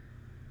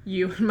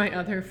 you and my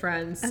other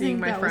friends, seeing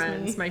my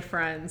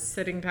friends,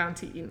 sitting down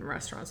to eat in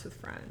restaurants with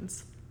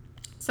friends.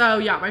 So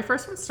yeah, my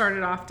first one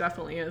started off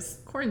definitely as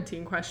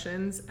quarantine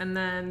questions, and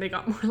then they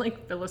got more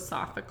like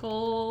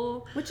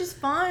philosophical. Which is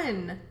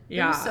fun.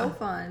 Yeah. It was so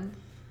fun.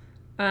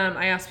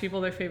 I asked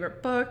people their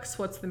favorite books.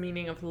 What's the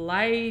meaning of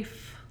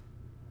life?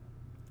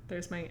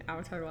 There's my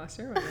Avatar last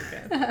year.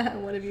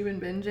 What have you been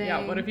binging?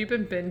 Yeah, what have you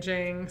been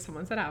binging?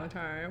 Someone said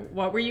Avatar.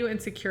 What were you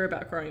insecure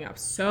about growing up?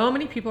 So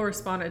many people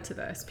responded to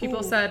this.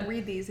 People said...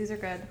 Read these. These are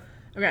good.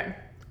 Okay.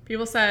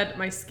 People said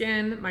my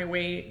skin, my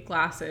weight,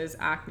 glasses,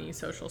 acne,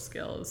 social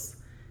skills,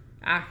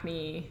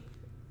 acne,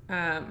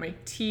 my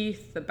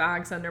teeth, the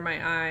bags under my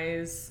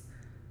eyes,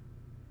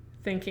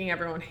 thinking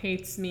everyone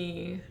hates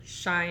me,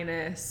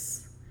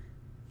 shyness,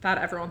 that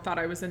everyone thought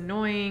I was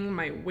annoying,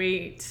 my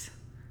weight,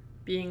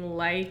 being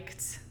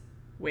liked,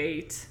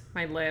 weight,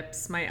 my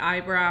lips, my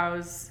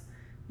eyebrows,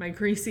 my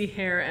greasy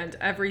hair and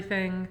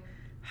everything,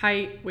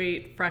 height,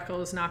 weight,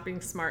 freckles, not being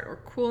smart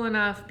or cool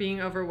enough,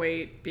 being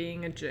overweight,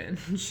 being a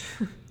ginge.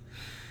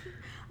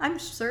 I'm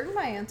certain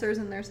my answer is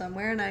in there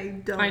somewhere, and I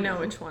don't know. I know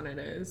which one it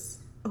is.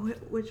 Oh,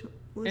 which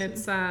one?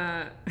 It's,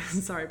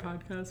 sorry,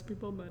 podcast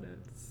people, but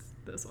it's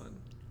this one.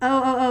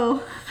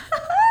 Oh.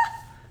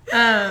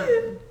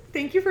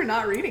 Thank you for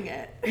not reading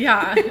it.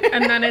 Yeah,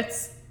 and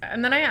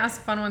then I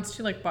asked fun ones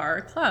too, like bar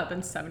or club,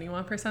 and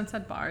 71%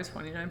 said bars,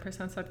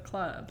 29% said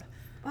club.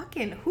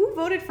 Fucking, who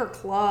voted for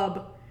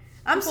club?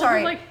 I'm People sorry.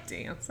 who like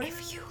dancing.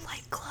 If you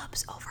like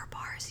clubs over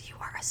bars, you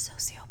are a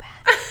sociopath.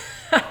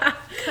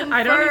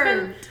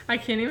 I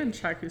can't even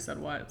check who said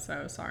what,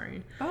 so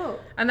sorry. Oh.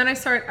 And then I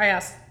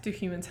asked, do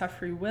humans have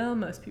free will?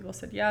 Most people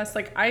said yes.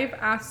 Like, I've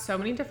asked so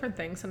many different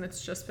things, and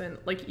it's just been,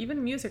 like,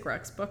 even music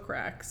recs, book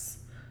recs.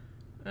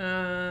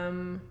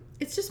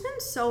 It's just been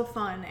so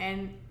fun,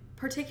 and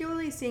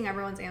particularly seeing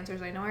everyone's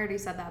answers. I know I already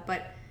said that,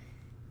 but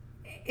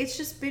it's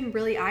just been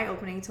really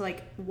eye-opening to,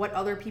 like, what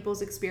other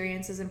people's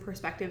experiences and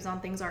perspectives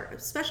on things are,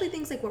 especially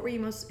things like what were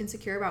you most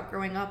insecure about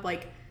growing up,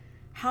 like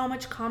how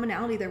much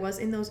commonality there was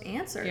in those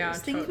answers. Yeah,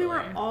 things we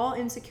were all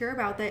insecure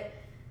about that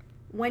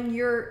when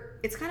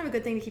it's kind of a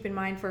good thing to keep in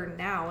mind for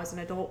now as an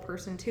adult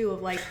person too,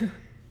 of like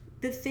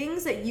the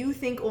things that you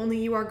think only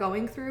you are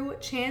going through,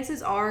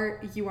 chances are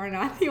you are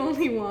not the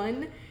only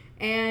one.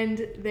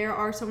 And there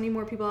are so many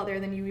more people out there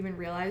than you even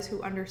realize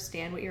who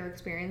understand what you're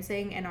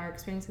experiencing and are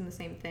experiencing the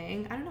same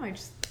thing. I don't know.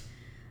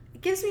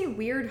 It gives me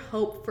weird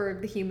hope for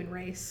the human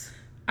race.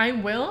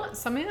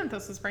 Something that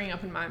this is bringing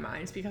up in my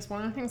mind, because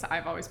one of the things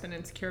I've always been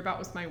insecure about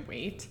was my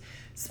weight,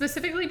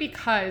 specifically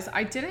because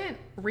I didn't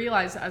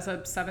realize as a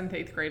 7th,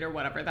 8th grader,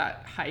 whatever,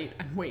 that height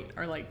and weight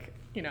are like,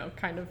 you know,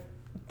 kind of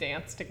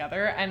dance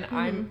together. And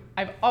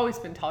I've always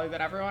been taller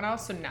than everyone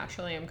else, so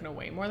naturally I'm gonna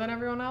weigh more than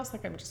everyone else.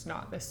 Like, I'm just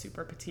not this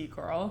super petite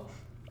girl.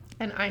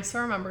 And I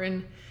still remember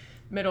in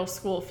middle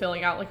school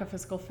filling out like a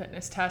physical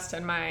fitness test,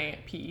 and my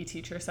PE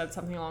teacher said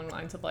something along the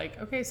lines of like,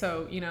 okay,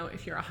 so, you know,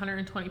 if you're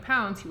 120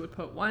 pounds, you would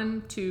put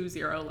 1, 2,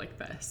 0 like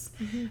this.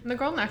 And the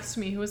girl next to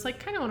me, who was like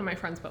kind of one of my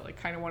friends, but like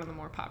kind of one of the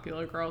more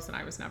popular girls, and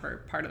I was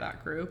never part of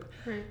that group,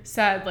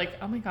 said like,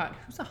 oh my God,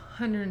 who's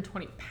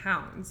 120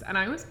 pounds? And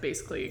I was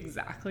basically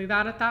exactly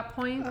that at that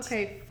point.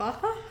 Okay,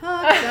 fuck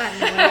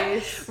that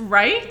noise.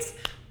 Right?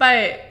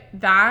 But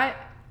that,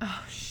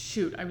 oh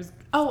shoot, I was,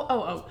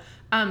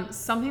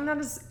 something that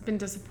has been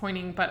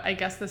disappointing, but I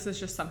guess this is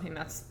just something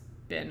that's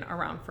been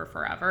around for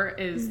forever,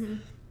 is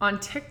on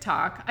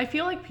TikTok. I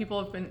feel like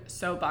people have been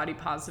so body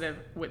positive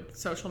with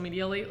social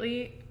media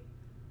lately.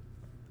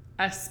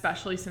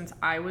 especially since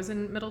I was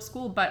in middle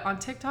school. But on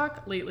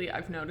TikTok lately,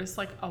 I've noticed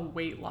like a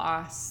weight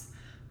loss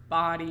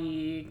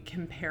body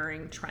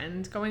comparing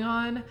trend going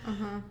on.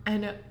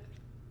 And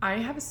I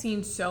have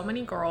seen so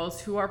many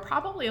girls who are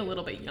probably a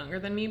little bit younger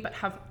than me, but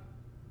have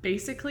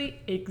basically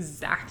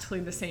exactly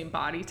the same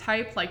body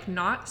type, like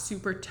not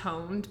super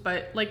toned,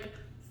 but like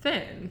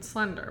thin,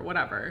 slender,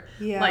 whatever.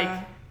 Yeah.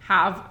 Like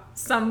have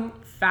some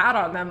fat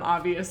on them,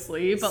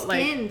 obviously, but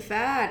skin, like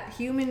fat,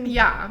 human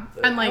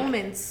and like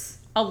elements.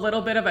 A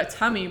little bit of a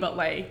tummy, but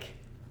like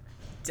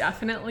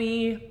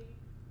definitely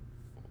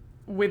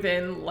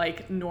within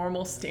like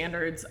normal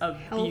standards of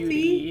Healthy?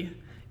 beauty.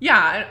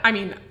 Yeah, I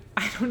mean,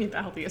 I don't need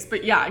the healthiest,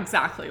 but yeah,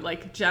 exactly.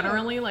 Like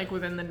generally like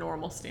within the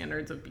normal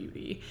standards of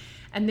beauty.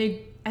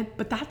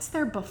 But that's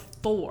their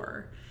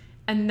before.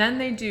 And then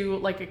they do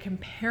like a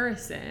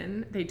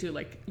comparison. They do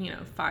like,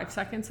 5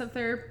 seconds of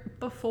their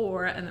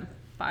before and then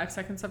 5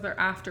 seconds of their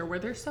after, where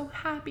they're so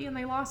happy and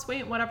they lost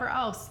weight and whatever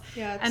else.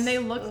 Yeah, and they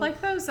look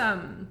like those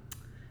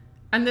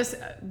and this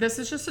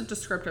is just a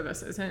descriptor.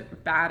 This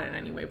isn't bad in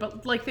any way,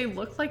 but like they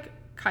look like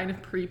kind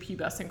of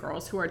prepubescent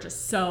girls who are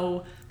just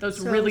those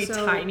really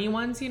tiny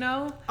ones,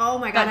 Oh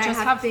my god, that just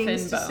I have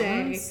things thin to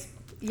bones. say.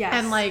 Yes.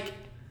 And like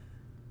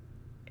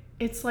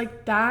it's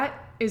like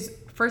that is,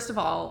 first of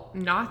all,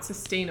 not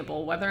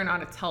sustainable, whether or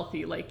not it's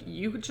healthy. Like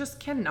you just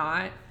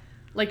cannot,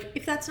 like,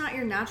 if that's not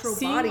your natural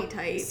body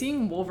type.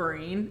 Seeing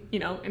Wolverine,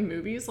 in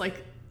movies,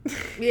 like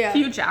yeah.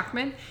 Hugh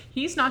Jackman,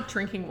 he's not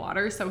drinking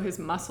water, so his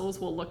muscles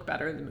will look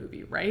better in the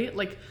movie, right?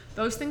 Like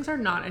those things are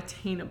not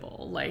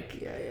attainable, like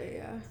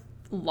yeah.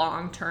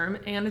 long term,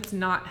 and it's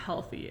not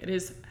healthy. It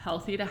is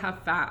healthy to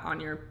have fat on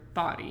your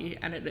body,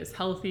 and it is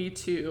healthy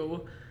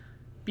to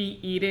be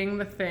eating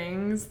the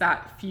things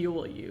that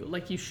fuel you.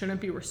 Like you shouldn't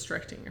be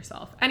restricting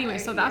yourself. Anyway,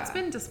 so that's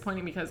been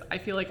disappointing because I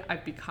feel like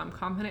I've become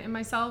confident in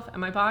myself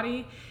and my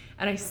body,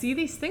 and I see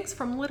these things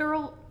from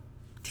literal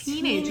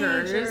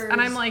teenagers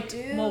and I'm like,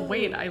 dude. Well,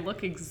 wait, I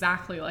look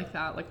exactly like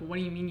that. Like, what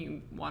do you mean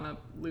you want to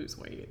lose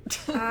weight?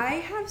 I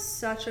have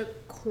such a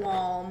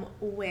qualm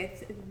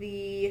with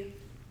the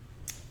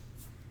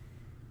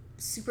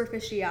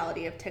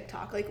superficiality of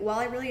TikTok. Like, while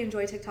I really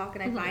enjoy TikTok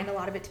and I find a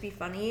lot of it to be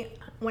funny,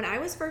 when I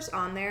was first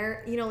on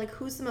there, like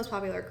who's the most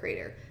popular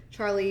creator?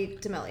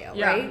 Charli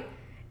D'Amelio, right?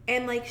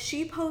 And like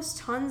she posts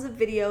tons of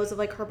videos of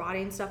like her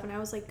body and stuff, and I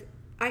was like,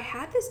 I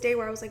had this day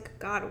where I was like,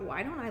 God,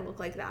 why don't I look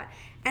like that?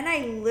 And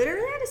I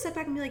literally had to step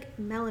back and be like,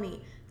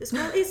 Melanie, this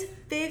girl is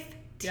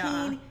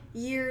 15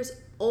 years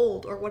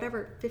old or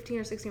whatever, 15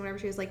 or 16, whatever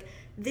she is. Like,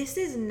 this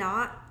is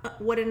not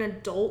what an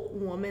adult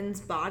woman's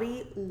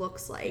body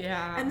looks like.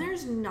 Yeah. And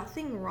there's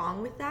nothing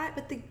wrong with that.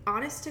 But the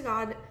honest to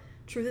God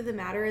truth of the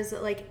matter is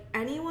that, like,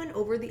 anyone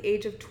over the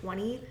age of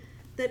 20,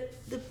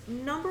 that the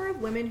number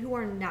of women who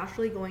are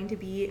naturally going to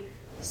be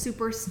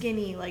super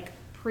skinny, like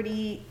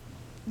pretty,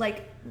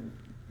 like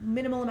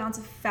minimal amounts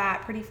of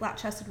fat, pretty flat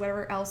chested,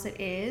 whatever else it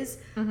is,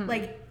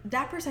 like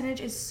that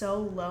percentage is so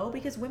low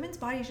because women's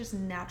bodies just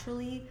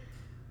naturally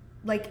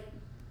like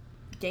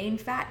gain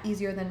fat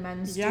easier than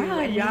men's do.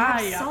 And we have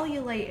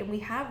cellulite and we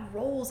have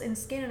rolls in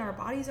skin and our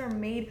bodies are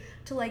made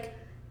to like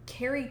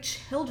carry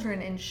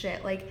children and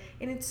shit. Like,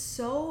 and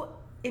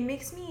it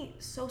makes me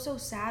so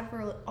sad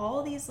for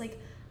all these like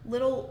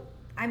little,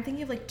 I'm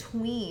thinking of like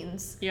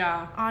tweens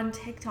on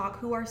TikTok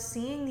who are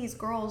seeing these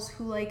girls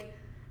who like,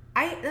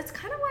 that's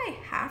kind of why I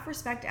half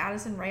respect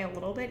Addison Rae a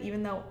little bit,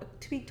 even though,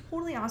 to be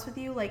totally honest with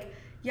you, like,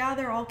 yeah,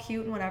 they're all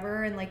cute and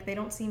whatever, and like they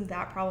don't seem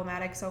that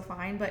problematic, so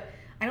fine, but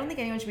I don't think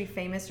anyone should be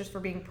famous just for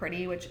being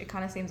pretty, which it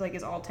kind of seems like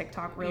is all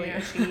TikTok really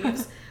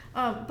achieves.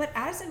 But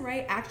Addison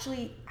Rae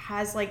actually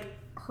has like,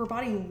 her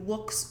body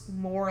looks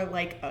more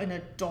like an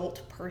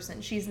adult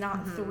person. She's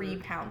not 3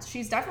 pounds.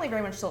 She's definitely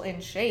very much still in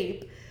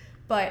shape,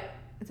 but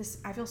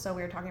I feel so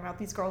weird talking about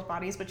these girls'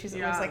 bodies, but she's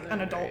always like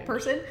an adult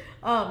person.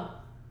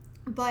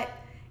 But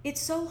it's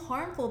so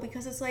harmful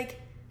because it's like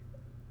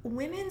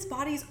women's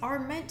bodies are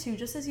meant to,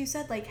 just as you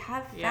said, like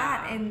have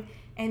fat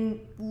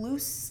and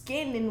loose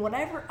skin and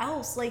whatever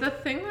else. Like, the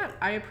thing that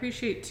I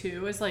appreciate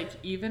too is like,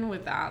 even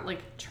with that,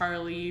 like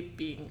Charli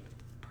being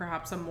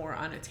perhaps a more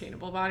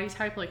unattainable body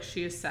type, like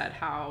she has said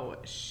how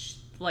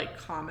like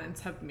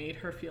comments have made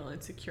her feel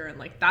insecure, and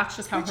like that's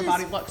just how her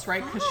body looks,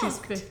 right? Because she's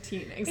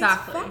 15.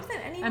 Exactly. It's fucked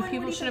that anyone and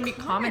people would shouldn't be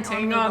even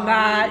commenting on on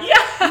that.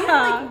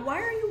 Yeah. Like,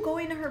 why are you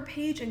going to her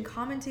page and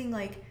commenting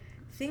like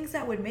things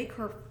that would make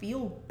her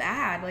feel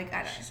bad? Like,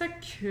 she's a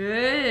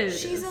kid.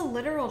 She's a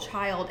literal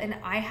child, and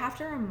I have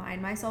to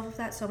remind myself of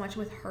that so much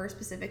with her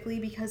specifically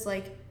because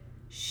like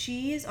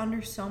she is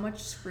under so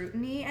much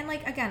scrutiny. And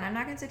like, again, I'm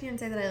not gonna sit here and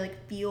say that I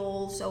like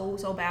feel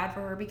so bad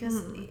for her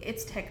because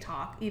it's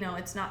TikTok,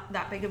 it's not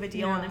that big of a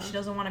deal. And if she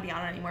doesn't want to be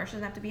on it anymore, she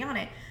doesn't have to be on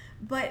it.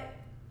 But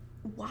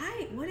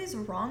what is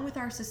wrong with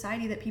our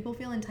society that people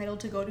feel entitled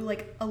to go to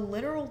like a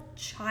literal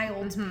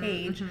child's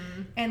page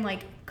and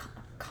like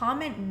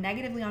comment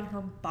negatively on her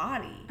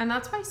body? And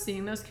that's why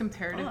seeing those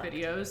comparative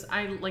videos,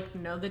 I like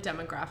know the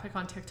demographic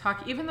on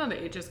TikTok, even though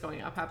the age is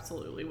going up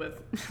absolutely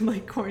with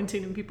like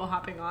quarantine and people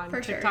hopping on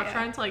TikTok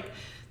trends, like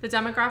the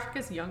demographic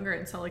is younger,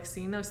 and so like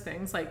seeing those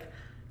things, like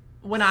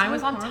when So I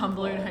was on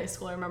harmful. Tumblr in high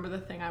school, I remember the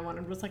thing I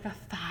wanted was like a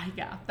thigh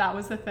gap. That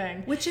was the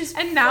thing. Which is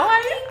and now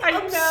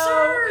I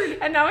absurd.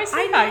 know. And now I see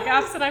I thigh know.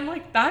 gaps and I'm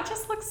like, that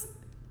just looks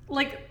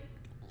like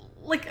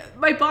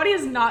my body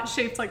is not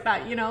shaped like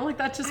that, you know? Like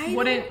that just I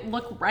wouldn't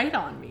look right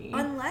on me.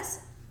 Unless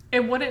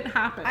It wouldn't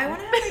happen. I want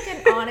to have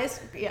like an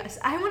honest, yes,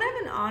 I want to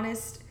have an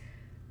honest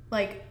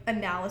like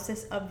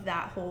analysis of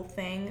that whole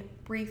thing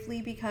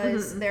briefly,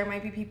 because there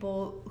might be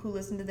people who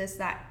listen to this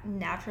that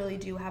naturally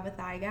do have a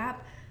thigh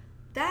gap.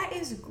 That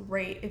is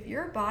great. If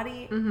your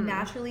body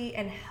naturally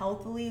and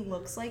healthily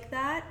looks like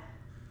that,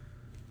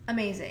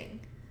 amazing.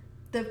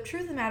 The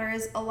truth of the matter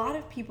is a lot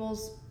of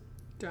people's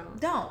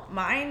don't.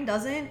 Mine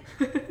doesn't.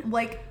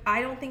 Like,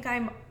 I don't think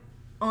I'm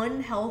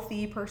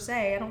unhealthy per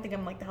se. I don't think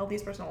I'm like the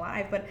healthiest person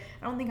alive, but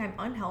I don't think I'm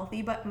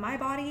unhealthy. But my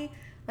body,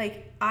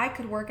 like, I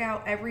could work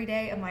out every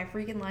day of my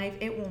freaking life.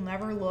 It will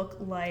never look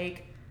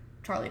like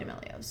Charli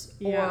D'Amelio's.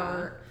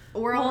 Yeah.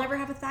 Or I'll never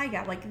have a thigh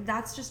gap. Like,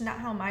 that's just not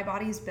how my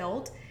body's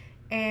built.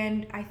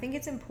 And I think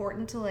it's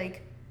important to,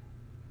 like,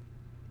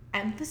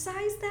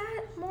 emphasize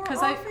that more often.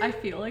 Because I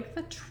feel like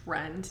the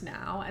trend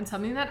now, and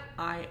something that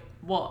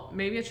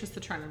maybe it's just the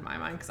trend in my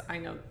mind, because I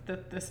know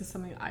that this is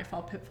something I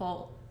fall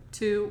pitfall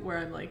to, where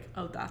I'm like,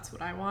 oh, that's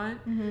what I want,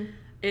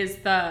 is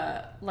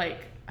the, like,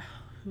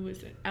 who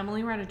is it?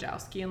 Emily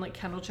Ratajkowski and, like,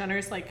 Kendall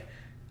Jenner's, like,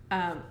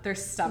 their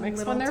stomachs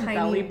Little when their tiny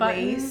belly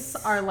buttons waists.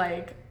 are,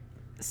 like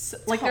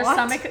their Taut?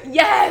 stomach, their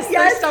Yes,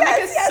 stomach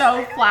yes, is yes.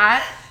 so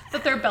flat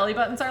that their belly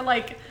buttons are,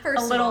 like,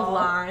 First a of little all,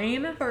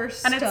 line. And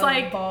it's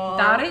like, all,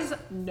 that is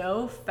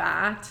no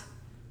fat,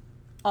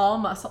 all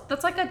muscle.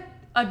 That's like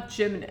a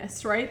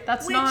gymnast, right?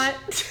 That's Which- not...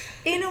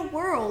 in a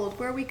world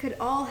where we could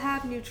all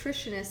have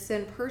nutritionists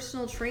and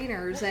personal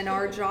trainers and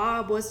our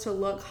job was to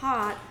look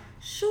hot,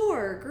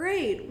 sure,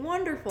 great,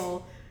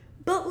 wonderful.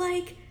 But,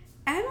 like,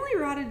 Emily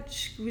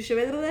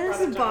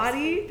Ratajkowski's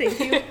body, thank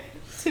you,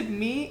 to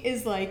me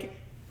is like,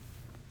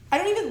 I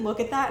don't even look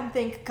at that and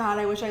think, God,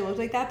 I wish I looked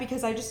like that,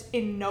 because I just,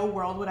 in no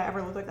world would I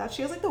ever look like that.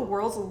 She has, like, the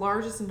world's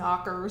largest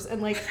knockers and,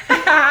 like,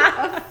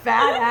 a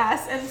fat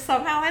ass and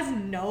somehow has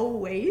no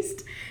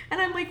waist.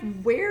 And I'm like,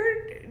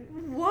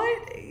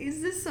 what?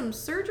 Is this some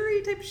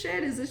surgery type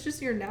shit? Is this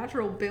just your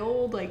natural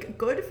build? Like,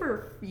 good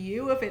for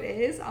you if it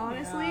is,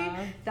 honestly.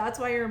 Yeah. That's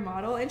why you're a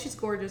model. And she's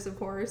gorgeous, of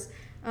course.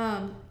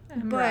 But,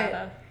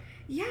 Rada.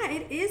 yeah,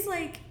 it is,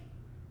 like...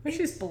 But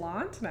she's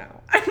blonde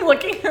now. I'm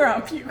looking her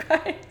up, you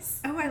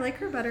guys. Oh, I like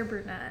her better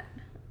brunette.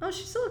 Oh,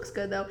 she still looks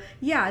good, though.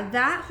 Yeah,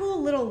 that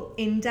whole little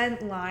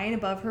indent line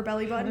above her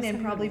belly button does and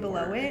that probably even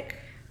below work? it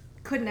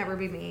could never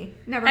be me.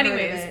 Never Anyways,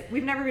 heard of it.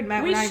 We've never been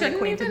met. We We're not even shouldn't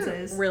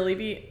acquaintances. even really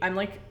be... I'm,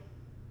 like,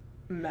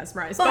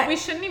 mesmerized. But- But we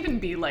shouldn't even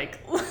be, like...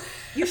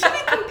 You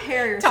shouldn't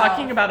compare yourself.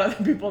 talking about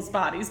other people's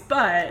bodies,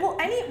 but... Well,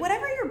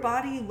 whatever your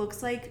body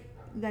looks like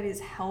that is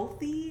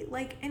healthy,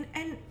 like,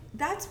 and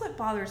that's what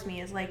bothers me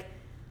is, like,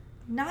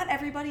 not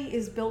everybody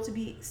is built to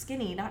be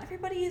skinny. Not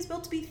everybody is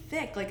built to be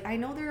thick. Like, I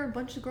know there are a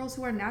bunch of girls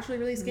who are naturally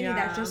really skinny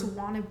that Yeah. just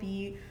want to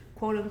be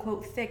quote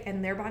unquote thick,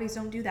 and their bodies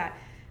don't do that.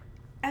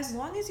 As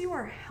long as you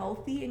are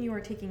healthy and you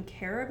are taking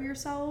care of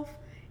yourself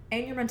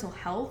and your mental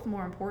health,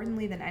 more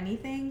importantly than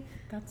anything,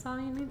 That's all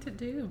you need to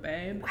do,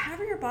 babe.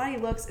 however your body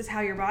looks is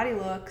how your body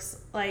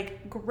looks.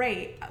 Like,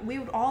 great. We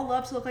would all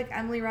love to look like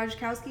Emily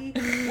Ratajkowski.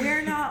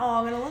 We're not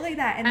all gonna look like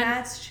that, and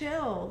that's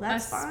chill.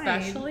 That's fine.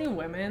 Especially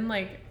women,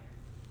 like...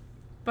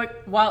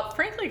 But, well,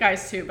 frankly,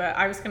 guys, too, but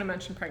I was going to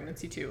mention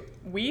pregnancy, too.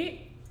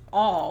 We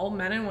all,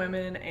 men and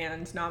women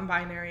and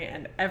non-binary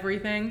and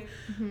everything,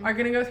 are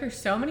going to go through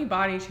so many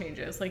body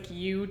changes. Like,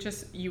 you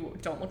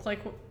don't look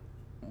like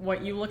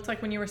what you looked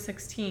like when you were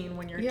 16,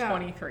 when you're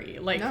 23.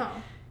 Like, No.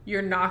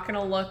 you're not going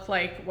to look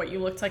like what you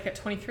looked like at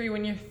 23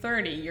 when you're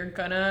 30. You're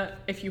going to,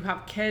 if you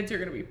have kids, you're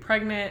going to be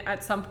pregnant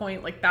at some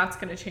point. Like, that's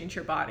going to change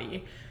your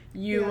body.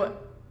 You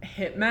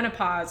hit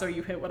menopause, or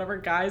you hit whatever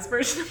guy's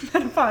version of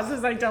menopause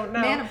is, I don't know.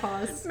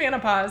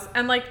 Menopause.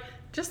 And, like,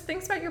 just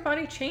things about your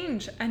body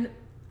change. And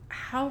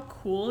how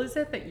cool is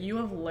it that you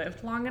have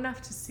lived long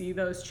enough to see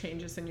those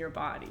changes in your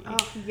body? Oh,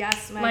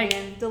 yes,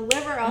 Megan. Like,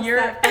 Deliver us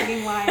you're- that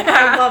fucking line.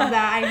 I love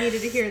that. I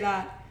needed to hear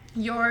that.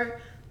 Your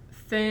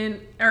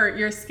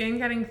your skin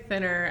getting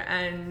thinner,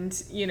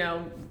 and, you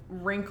know,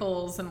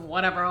 wrinkles and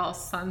whatever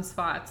else,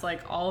 sunspots,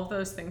 like, all of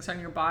those things on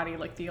your body,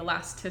 like the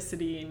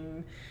elasticity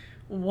and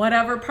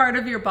whatever part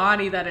of your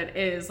body that it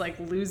is, like,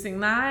 losing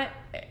that,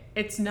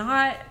 it's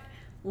not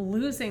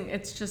losing,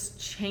 it's just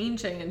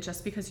changing. And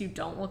just because you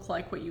don't look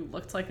like what you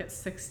looked like at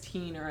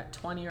 16 or at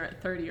 20 or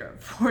at 30 or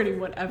at 40,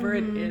 whatever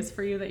it is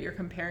for you that you're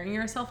comparing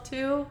yourself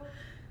to,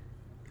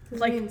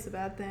 like, It's a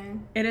bad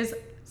thing. it is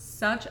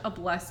such a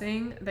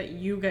blessing that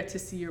you get to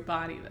see your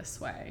body this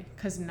way,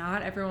 because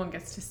not everyone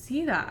gets to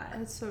see that.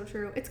 That's so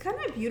true. It's kind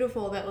of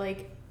beautiful that,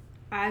 like,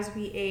 as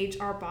we age,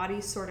 our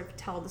bodies sort of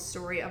tell the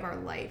story of our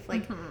life.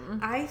 Like,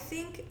 I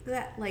think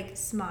that, like,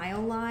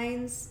 smile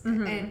lines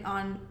and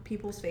on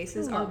people's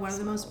faces I are love one of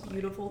the most smile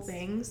beautiful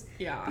things.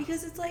 Yeah.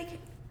 Because it's like,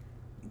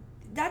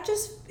 that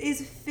just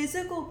is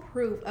physical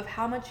proof of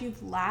how much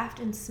you've laughed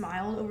and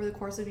smiled over the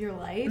course of your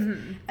life.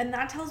 And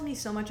that tells me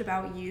so much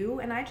about you.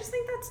 And I just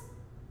think that's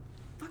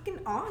fucking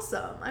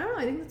awesome. I don't know.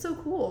 I think that's so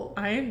cool.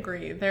 I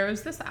agree. There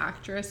was this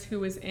actress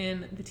who was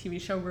in the TV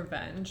show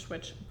Revenge,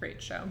 which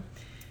great show.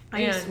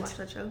 I used to watch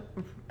that show.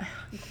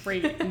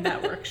 Great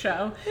network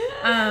show.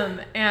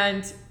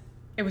 And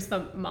it was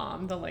the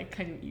mom, the like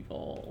kind of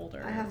evil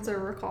older. I have to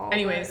recall.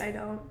 Anyways, but I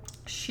don't.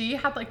 She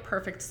had like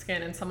perfect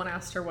skin, and someone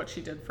asked her what she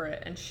did for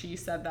it, and she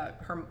said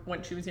that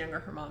when she was younger,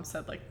 her mom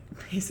said like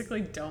basically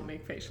don't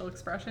make facial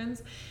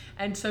expressions,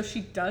 and so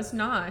she does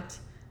not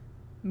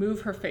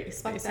move her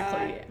face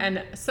basically,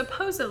 and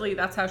supposedly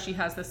that's how she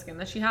has the skin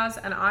that she has.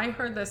 And I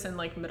heard this in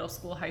like middle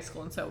school, high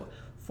school, and so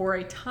for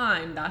a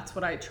time that's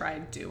what I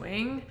tried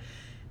doing,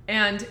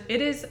 and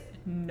it is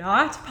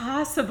not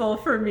possible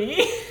for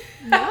me.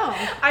 No.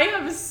 I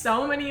have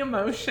so many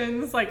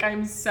emotions, like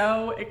I'm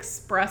so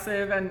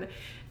expressive, and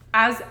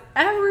as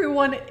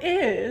everyone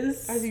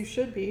is, As you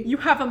should be. you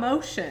have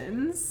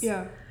emotions.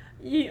 Yeah.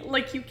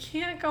 You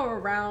can't go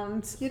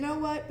around. You know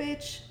what,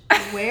 bitch?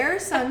 Wear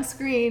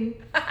sunscreen.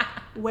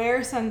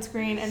 Wear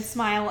sunscreen and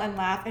smile and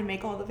laugh and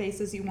make all the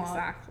faces you want.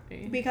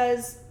 Exactly.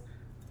 Because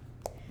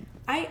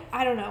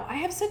I don't know. I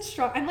have such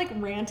strong... I'm like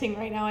ranting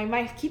right now. I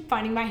might keep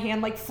finding my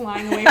hand like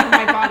flying away from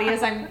my body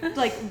as I'm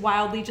like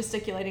wildly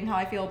gesticulating how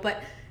I feel.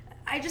 But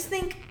I just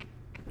think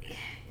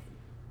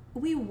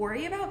we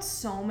worry about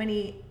so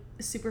many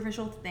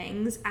superficial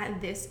things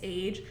at this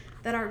age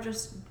that are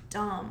just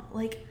dumb.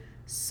 Like,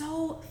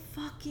 so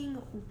fucking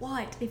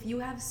what if you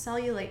have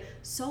cellulite?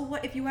 So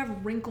what if you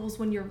have wrinkles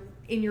when you're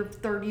in your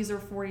 30s or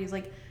 40s?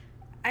 Like,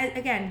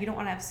 again, you don't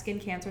want to have skin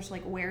cancer, so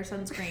like wear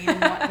sunscreen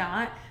and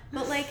whatnot.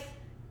 But like,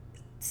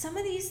 some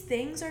of these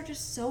things are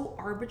just so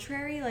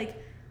arbitrary.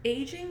 Like,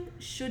 aging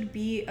should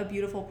be a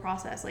beautiful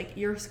process. Like,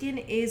 your skin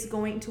is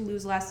going to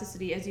lose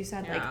elasticity, as you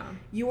said. Yeah. Like,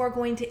 you are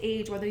going to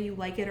age whether you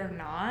like it or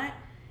not.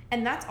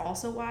 And that's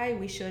also why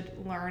we should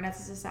learn as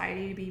a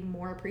society to be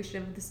more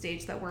appreciative of the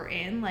stage that we're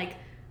in. Like,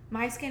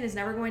 my skin is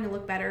never going to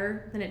look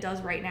better than it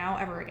does right now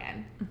ever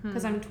again.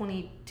 Because I'm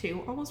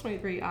 22, almost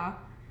 23.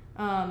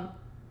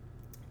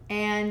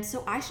 And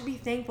so I should be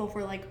thankful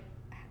for, like,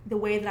 the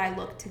way that I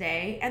look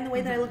today and the way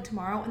that I look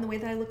tomorrow and the way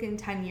that I look in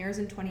 10 years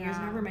and 20 years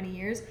and however many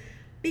years.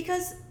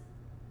 Because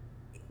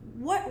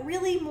what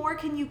really more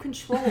can you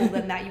control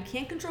than that? You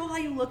can't control how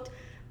you looked,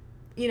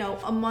 you know,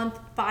 a month,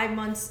 5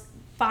 months,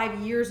 5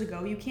 years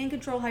ago. You can't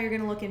control how you're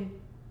going to look in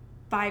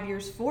 5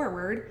 years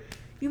forward.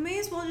 You may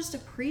as well just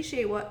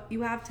appreciate what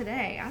you have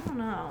today. I don't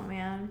know,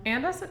 man.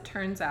 And as it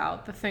turns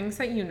out, the things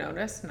that you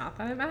notice, not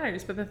that it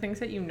matters, but the things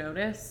that you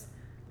notice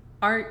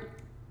are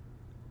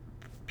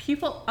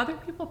other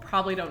people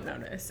probably don't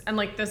notice. And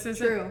like, this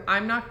isn't, True.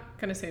 I'm not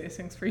going to say these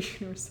things for you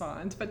to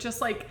respond, but just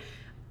like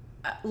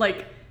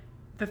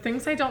the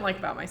things I don't like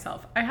about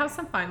myself. I have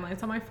some fine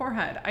lines on my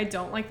forehead. I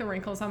don't like the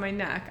wrinkles on my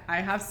neck.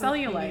 I have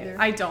cellulite.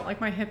 I don't like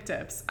my hip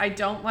dips. I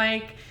don't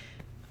like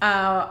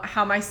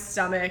how my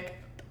stomach,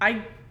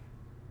 I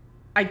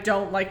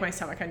don't like my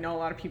stomach. I know a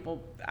lot of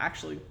people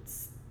actually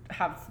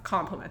have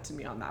complimented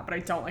me on that, but I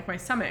don't like my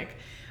stomach.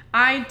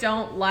 I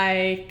don't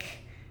like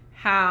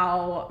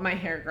how my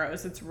hair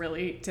grows. It's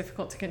really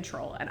difficult to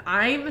control. And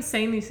I'm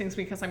saying these things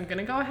because I'm going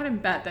to go ahead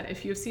and bet that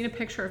if you've seen a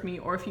picture of me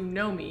or if you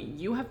know me,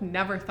 you have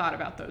never thought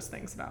about those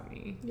things about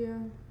me. Yeah.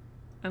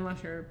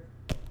 Unless you're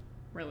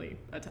really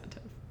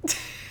attentive.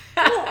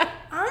 Well,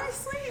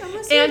 honestly, I'm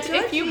not so And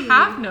judgy. if you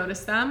have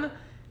noticed them,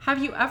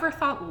 have you ever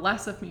thought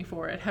less of me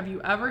for it? Have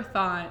you ever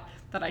thought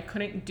that I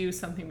couldn't do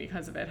something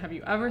because of it? Have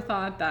you ever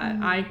thought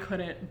that I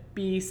couldn't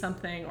be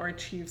something or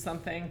achieve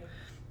something,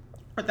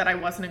 or that I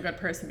wasn't a good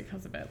person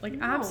because of it? Like,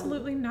 No.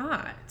 absolutely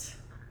not.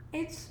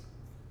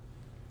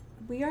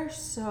 We are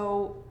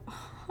so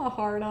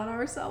hard on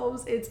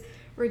ourselves. It's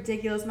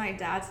ridiculous. My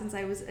dad, since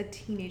I was a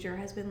teenager,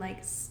 has been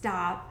like,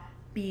 stop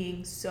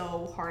being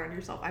so hard on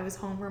yourself. I was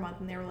home for a month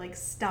and they were like,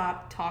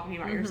 stop talking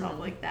about yourself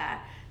like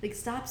that. Like,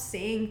 stop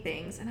saying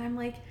things. And I'm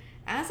like,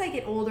 as I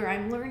get older,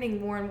 I'm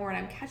learning more and more and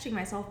I'm catching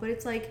myself. But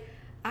it's like,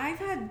 I've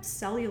had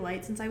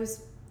cellulite since I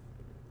was,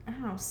 I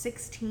don't know,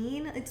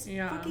 16. It's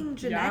fucking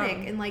genetic.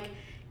 Yeah. And like,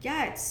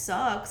 yeah, it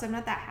sucks. I'm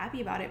not that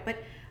happy about it. But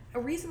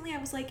recently I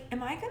was like,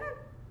 am I going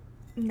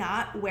to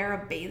not wear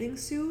a bathing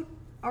suit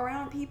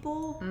around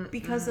people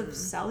because of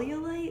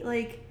cellulite?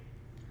 Like,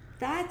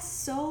 that's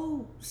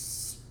so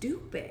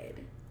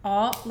stupid.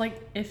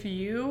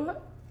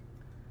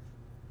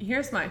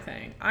 Here's my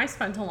thing. I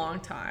spent a long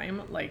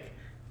time, like,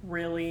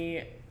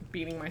 really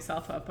beating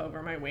myself up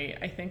over my weight.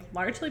 I think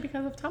largely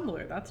because of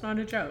Tumblr. That's not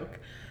a joke.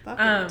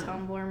 Fucking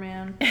Tumblr,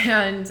 man.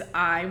 And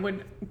I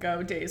would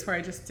go days where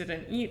I just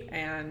didn't eat,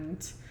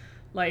 and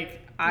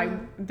like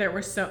there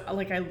were so,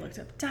 like, I looked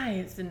up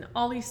diets and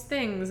all these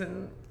things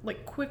and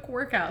like quick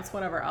workouts,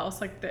 whatever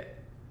else, like that.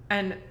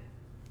 And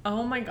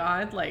oh my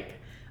God, like,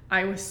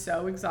 I was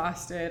so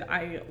exhausted.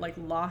 I like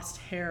lost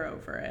hair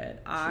over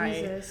it.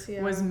 Jesus,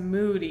 I was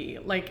moody.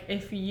 Like,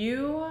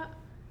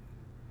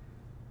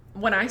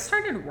 when I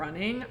started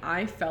running,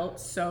 I felt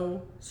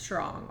so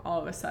strong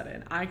all of a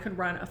sudden. I could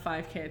run a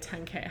 5K, a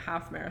 10K, a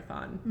half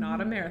marathon.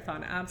 Not a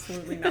marathon,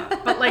 absolutely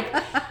not. But like,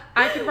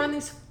 I could run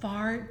these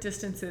far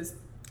distances.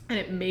 and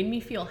it made me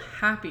feel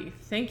happy.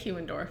 Thank you,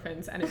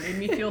 endorphins. And it made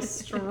me feel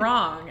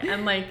strong.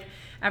 And like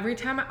every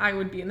time I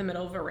would be in the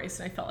middle of a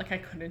race and I felt like I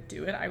couldn't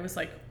do it, I was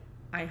like,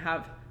 I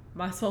have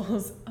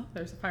muscles. Oh,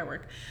 there's a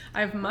firework. I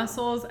have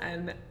muscles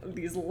and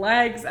these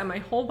legs, and my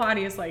whole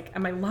body is like,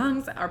 and my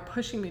lungs are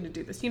pushing me to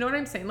do this. You know what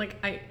I'm saying? Like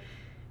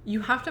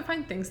you have to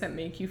find things that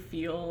make you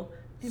feel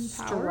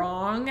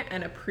strong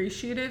and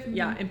appreciative. Mm-hmm.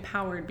 Yeah,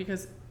 empowered,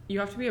 because you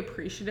have to be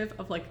appreciative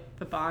of like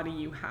the body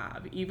you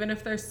have, even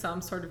if there's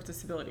some sort of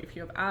disability. If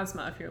you have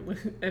asthma,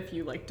 if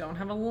you like don't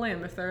have a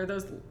limb, if there are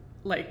those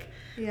like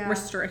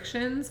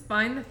restrictions,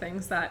 find the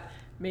things that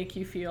make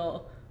you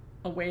feel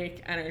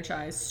awake,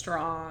 energized,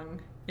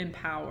 strong,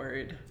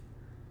 empowered,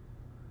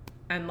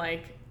 and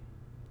like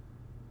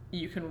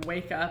you can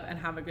wake up and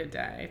have a good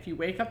day. If you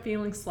wake up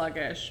feeling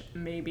sluggish,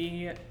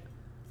 maybe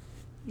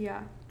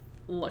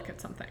look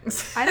at some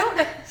things. I don't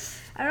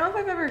know if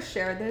I've ever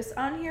shared this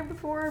on here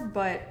before,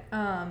 but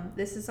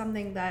this is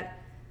something that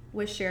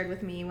was shared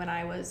with me when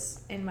I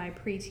was in my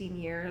preteen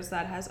years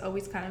that has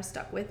always kind of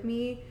stuck with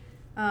me,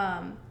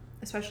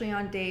 especially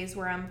on days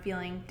where I'm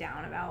feeling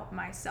down about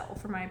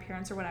myself or my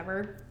appearance or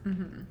whatever.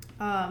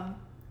 Mm-hmm.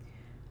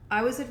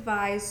 I was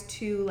advised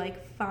to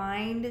like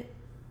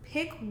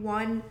pick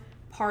one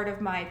part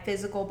of my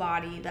physical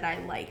body that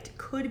I liked.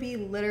 Could be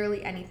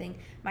literally anything.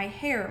 My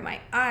hair, my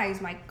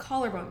eyes, my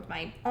collarbones,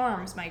 my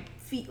arms, my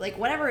feet, like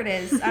whatever it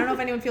is. I don't know if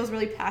anyone feels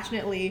really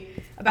passionately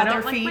about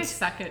their feet. I don't like my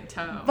second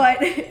toe. But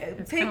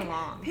pick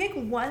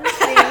one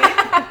thing.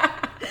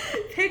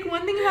 Pick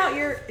one thing about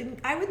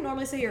I would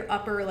normally say your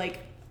upper, like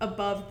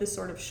above the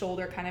sort of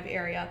shoulder kind of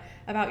area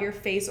about your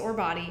face or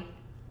body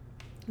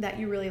that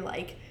you really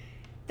like,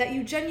 that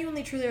you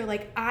genuinely truly are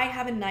like, I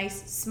have a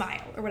nice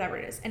smile or whatever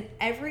it is. And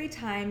every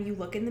time you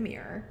look in the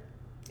mirror,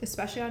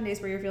 especially on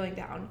days where you're feeling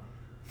down,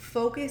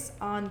 focus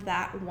on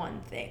that one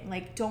thing.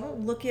 Like,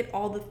 don't look at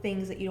all the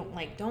things that you don't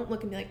like. Don't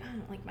look and be like, I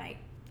don't like my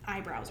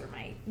eyebrows or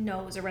my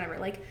nose or whatever.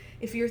 Like,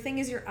 if your thing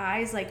is your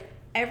eyes, like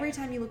every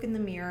time you look in the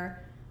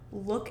mirror,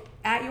 look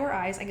at your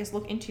eyes, I guess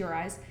look into your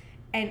eyes,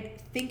 and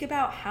think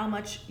about how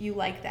much you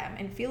like them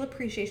and feel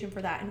appreciation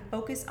for that and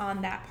focus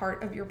on that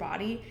part of your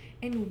body.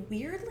 And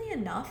weirdly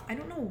enough, I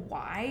don't know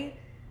why,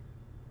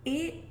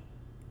 it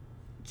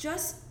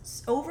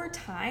just over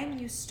time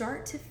you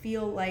start to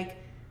feel like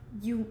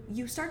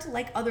you start to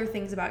like other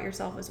things about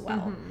yourself as well.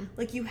 Mm-hmm.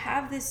 Like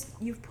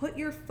you've put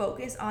your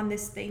focus on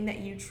this thing that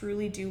you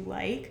truly do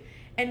like.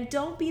 And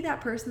don't be that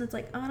person that's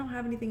like, oh, I don't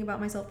have anything about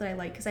myself that I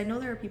like, because I know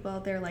there are people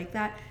out there like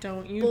that.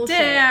 Don't you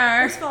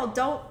dare. First of all,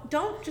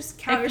 don't just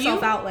count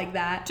yourself out like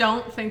that.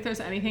 Don't think there's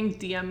anything,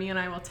 DM me and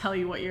I will tell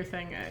you what your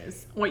thing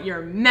is, what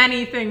your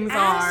many things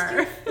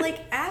are.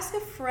 Ask a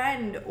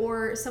friend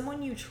or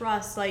someone you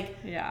trust, like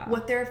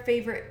what their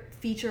favorite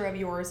feature of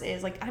yours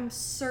is. Like, I'm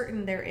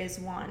certain there is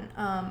one.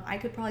 I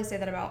could probably say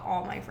that about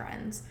all my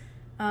friends.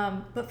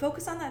 But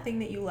focus on that thing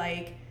that you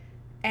like.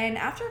 And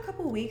after a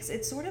couple of weeks,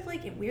 it's sort of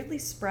like it weirdly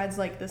spreads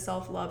like the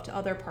self-love to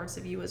other parts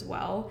of you as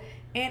well.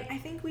 And I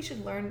think we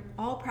should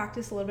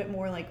practice a little bit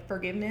more like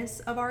forgiveness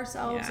of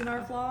ourselves and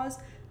our flaws.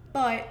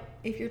 But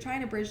if you're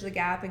trying to bridge the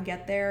gap and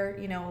get there,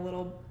 you know,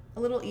 a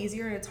little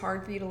easier, and it's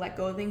hard for you to let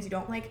go of things you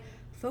don't like,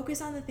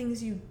 focus on the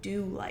things you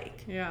do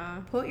like.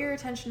 Yeah. Put your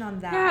attention on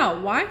that. Yeah,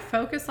 why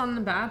focus on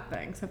the bad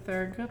things if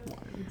there are good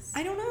ones?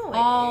 I don't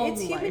know.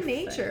 It's human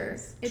nature.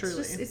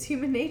 It's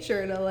human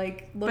nature to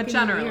like look in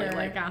the mirror. But generally,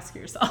 like, ask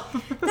yourself.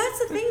 That's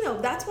the thing though.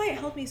 That's why it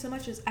helped me so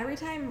much, is every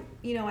time,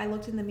 you know, I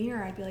looked in the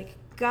mirror, I'd be like,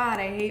 God,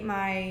 I hate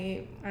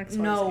my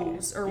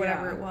nose or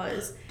whatever it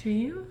was. Do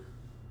you?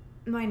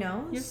 My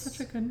nose? You have such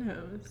a good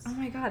nose. Oh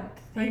my God,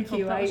 thank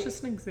you. That was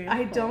just an example.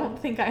 I don't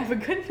think I have a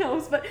good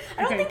nose, but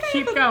I don't think I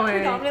have a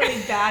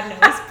predominantly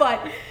bad nose.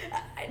 But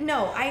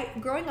no,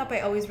 growing up, I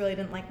always really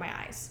didn't like my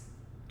eyes.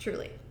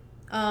 Truly.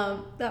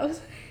 That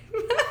was...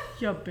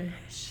 You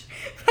bitch.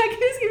 Megan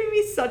is giving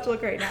me such a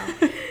look right now.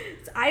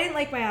 I didn't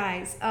like my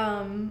eyes.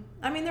 I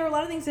mean, there were a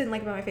lot of things I didn't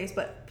like about my face,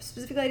 but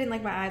specifically I didn't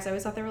like my eyes. I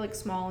always thought they were like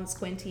small and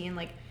squinty, and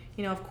like,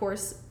 you know, of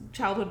course,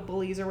 childhood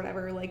bullies or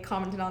whatever, like,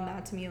 commented on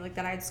that to me, like,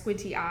 that I had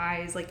squinty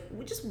eyes,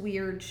 like, just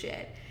weird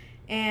shit.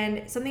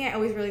 And something I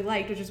always really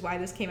liked, which is why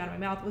this came out of my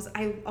mouth, was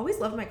I always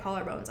loved my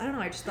collarbones. I don't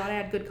know, I just thought I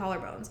had good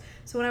collarbones.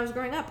 So when I was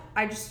growing up,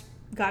 I just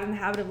got in the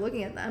habit of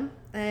looking at them,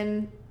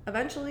 and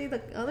eventually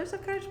the other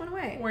stuff kind of just went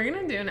away. We're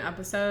going to do an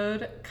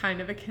episode kind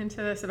of akin to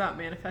this about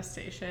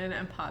manifestation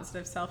and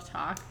positive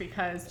self-talk,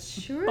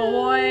 because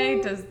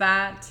boy, does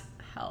that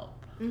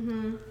help.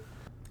 Mm-hmm.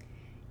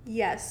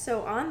 Yes,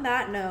 so on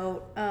that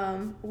note,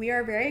 we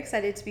are very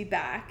excited to be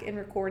back and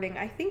recording.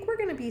 I think we're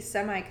going to be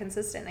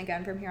semi-consistent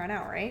again from here on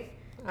out, right?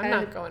 I'm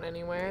not going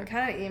anywhere.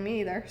 Me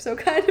either. So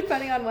kind of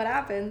depending on what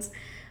happens.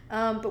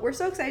 But we're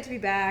so excited to be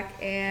back,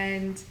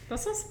 and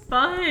this was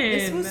fun.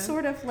 This was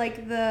sort of like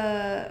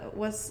a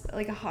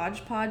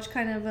hodgepodge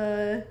kind of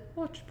a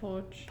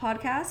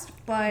podcast,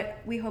 but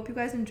we hope you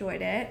guys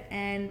enjoyed it,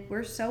 and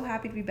we're so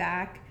happy to be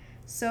back.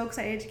 So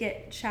excited to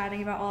get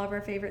chatting about all of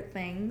our favorite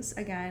things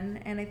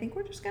again. And I think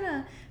we're just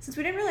gonna, since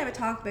we didn't really have a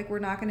topic, we're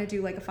not gonna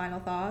do like a final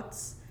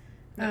thoughts.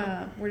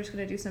 No. We're just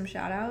going to do some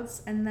shout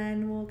outs and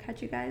then we'll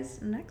catch you guys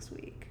next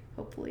week,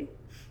 hopefully.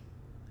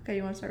 Okay,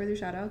 you want to start with your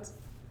shout outs?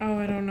 Oh,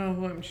 I don't know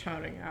who I'm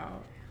shouting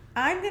out.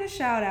 I'm going to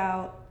shout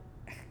out,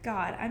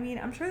 God, I mean,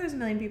 I'm sure there's a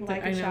million people I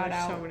could shout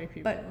out. So many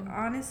people. But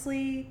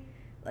honestly,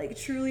 like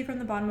truly from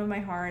the bottom of my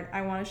heart,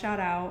 I want to shout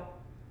out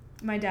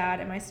my dad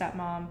and my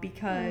stepmom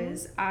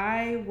because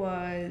I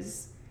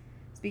was,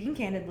 speaking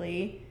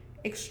candidly,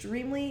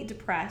 extremely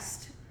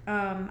depressed.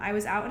 I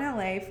was out in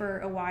LA for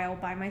a while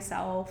by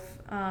myself.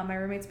 My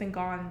roommate's been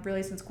gone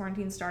really since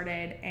quarantine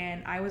started,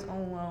 and I was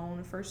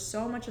alone for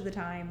so much of the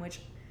time,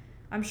 which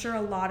I'm sure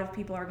a lot of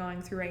people are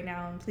going through right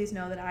now, and please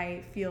know that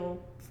I feel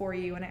for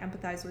you and I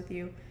empathize with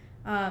you.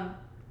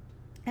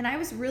 And I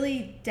was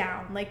really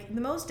down, like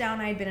the most down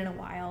I had been in a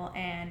while,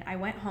 and I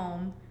went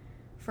home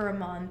for a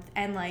month,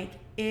 and like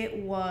it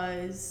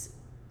was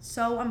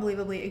so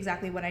unbelievably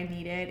exactly what I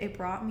needed. It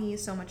brought me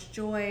so much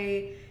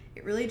joy.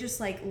 It really just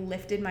like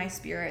lifted my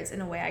spirits in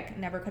a way I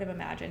never could have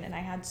imagined, and I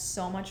had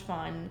so much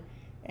fun.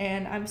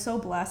 And I'm so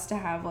blessed to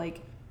have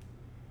like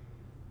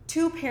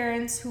two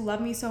parents who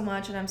love me so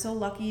much, and I'm so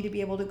lucky to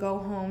be able to go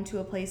home to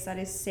a place that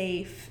is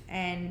safe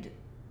and,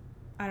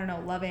 I don't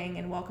know, loving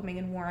and welcoming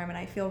and warm, and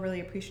I feel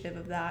really appreciative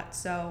of that.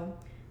 So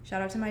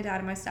shout out to my dad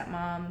and my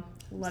stepmom.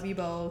 Love you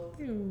both.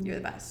 You're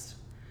the best.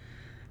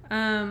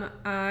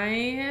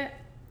 I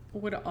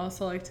would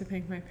also like to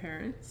thank my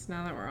parents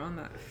now that we're on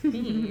that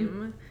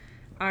theme.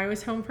 I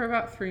was home for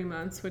about 3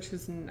 months, which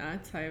is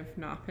nuts. I've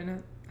not been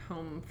at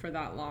home for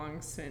that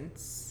long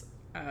since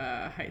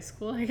high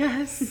school, I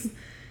guess.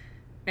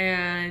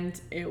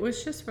 And it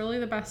was just really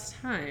the best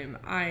time.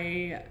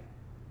 There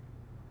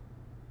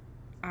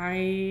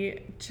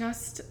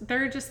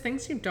are just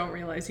things you don't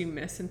realize you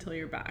miss until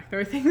you're back. There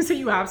are things that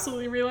you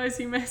absolutely realize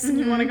you miss and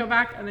you want to go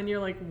back, and then you're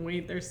like,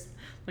 wait, this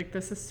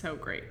is so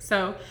great.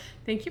 So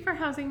thank you for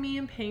housing me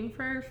and paying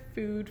for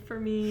food for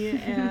me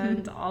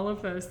and all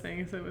of those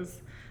things. It was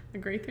a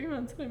great 3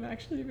 months, and I'm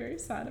actually very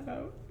sad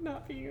about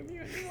not being with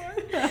you anymore.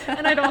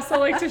 And I'd also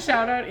like to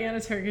shout out Anna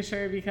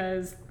Turkisher,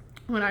 because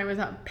when I was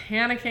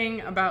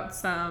panicking about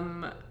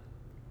some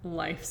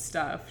life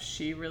stuff,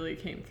 she really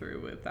came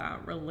through with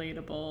that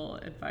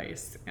relatable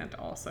advice and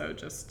also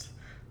just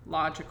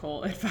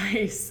logical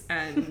advice,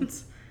 and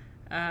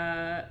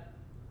I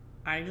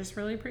just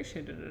really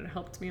appreciated it. It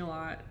helped me a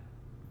lot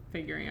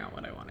figuring out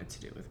what I wanted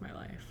to do with my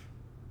life.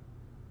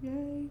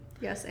 Yay.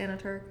 Yes, Anna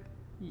Turk.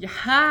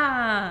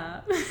 Yeah.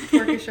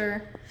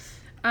 Turkisher.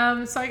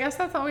 So I guess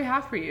that's all we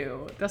have for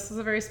you. This was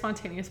a very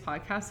spontaneous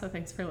podcast, so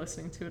thanks for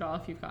listening to it all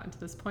if you've gotten to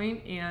this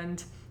point.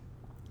 And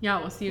yeah,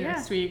 we'll see you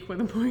next week with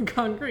a more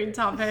concrete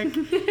topic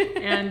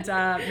and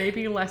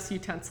maybe less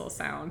utensil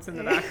sounds in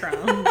the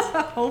background.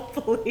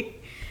 Hopefully.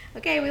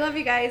 Okay, we love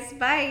you guys.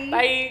 Bye.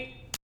 Bye.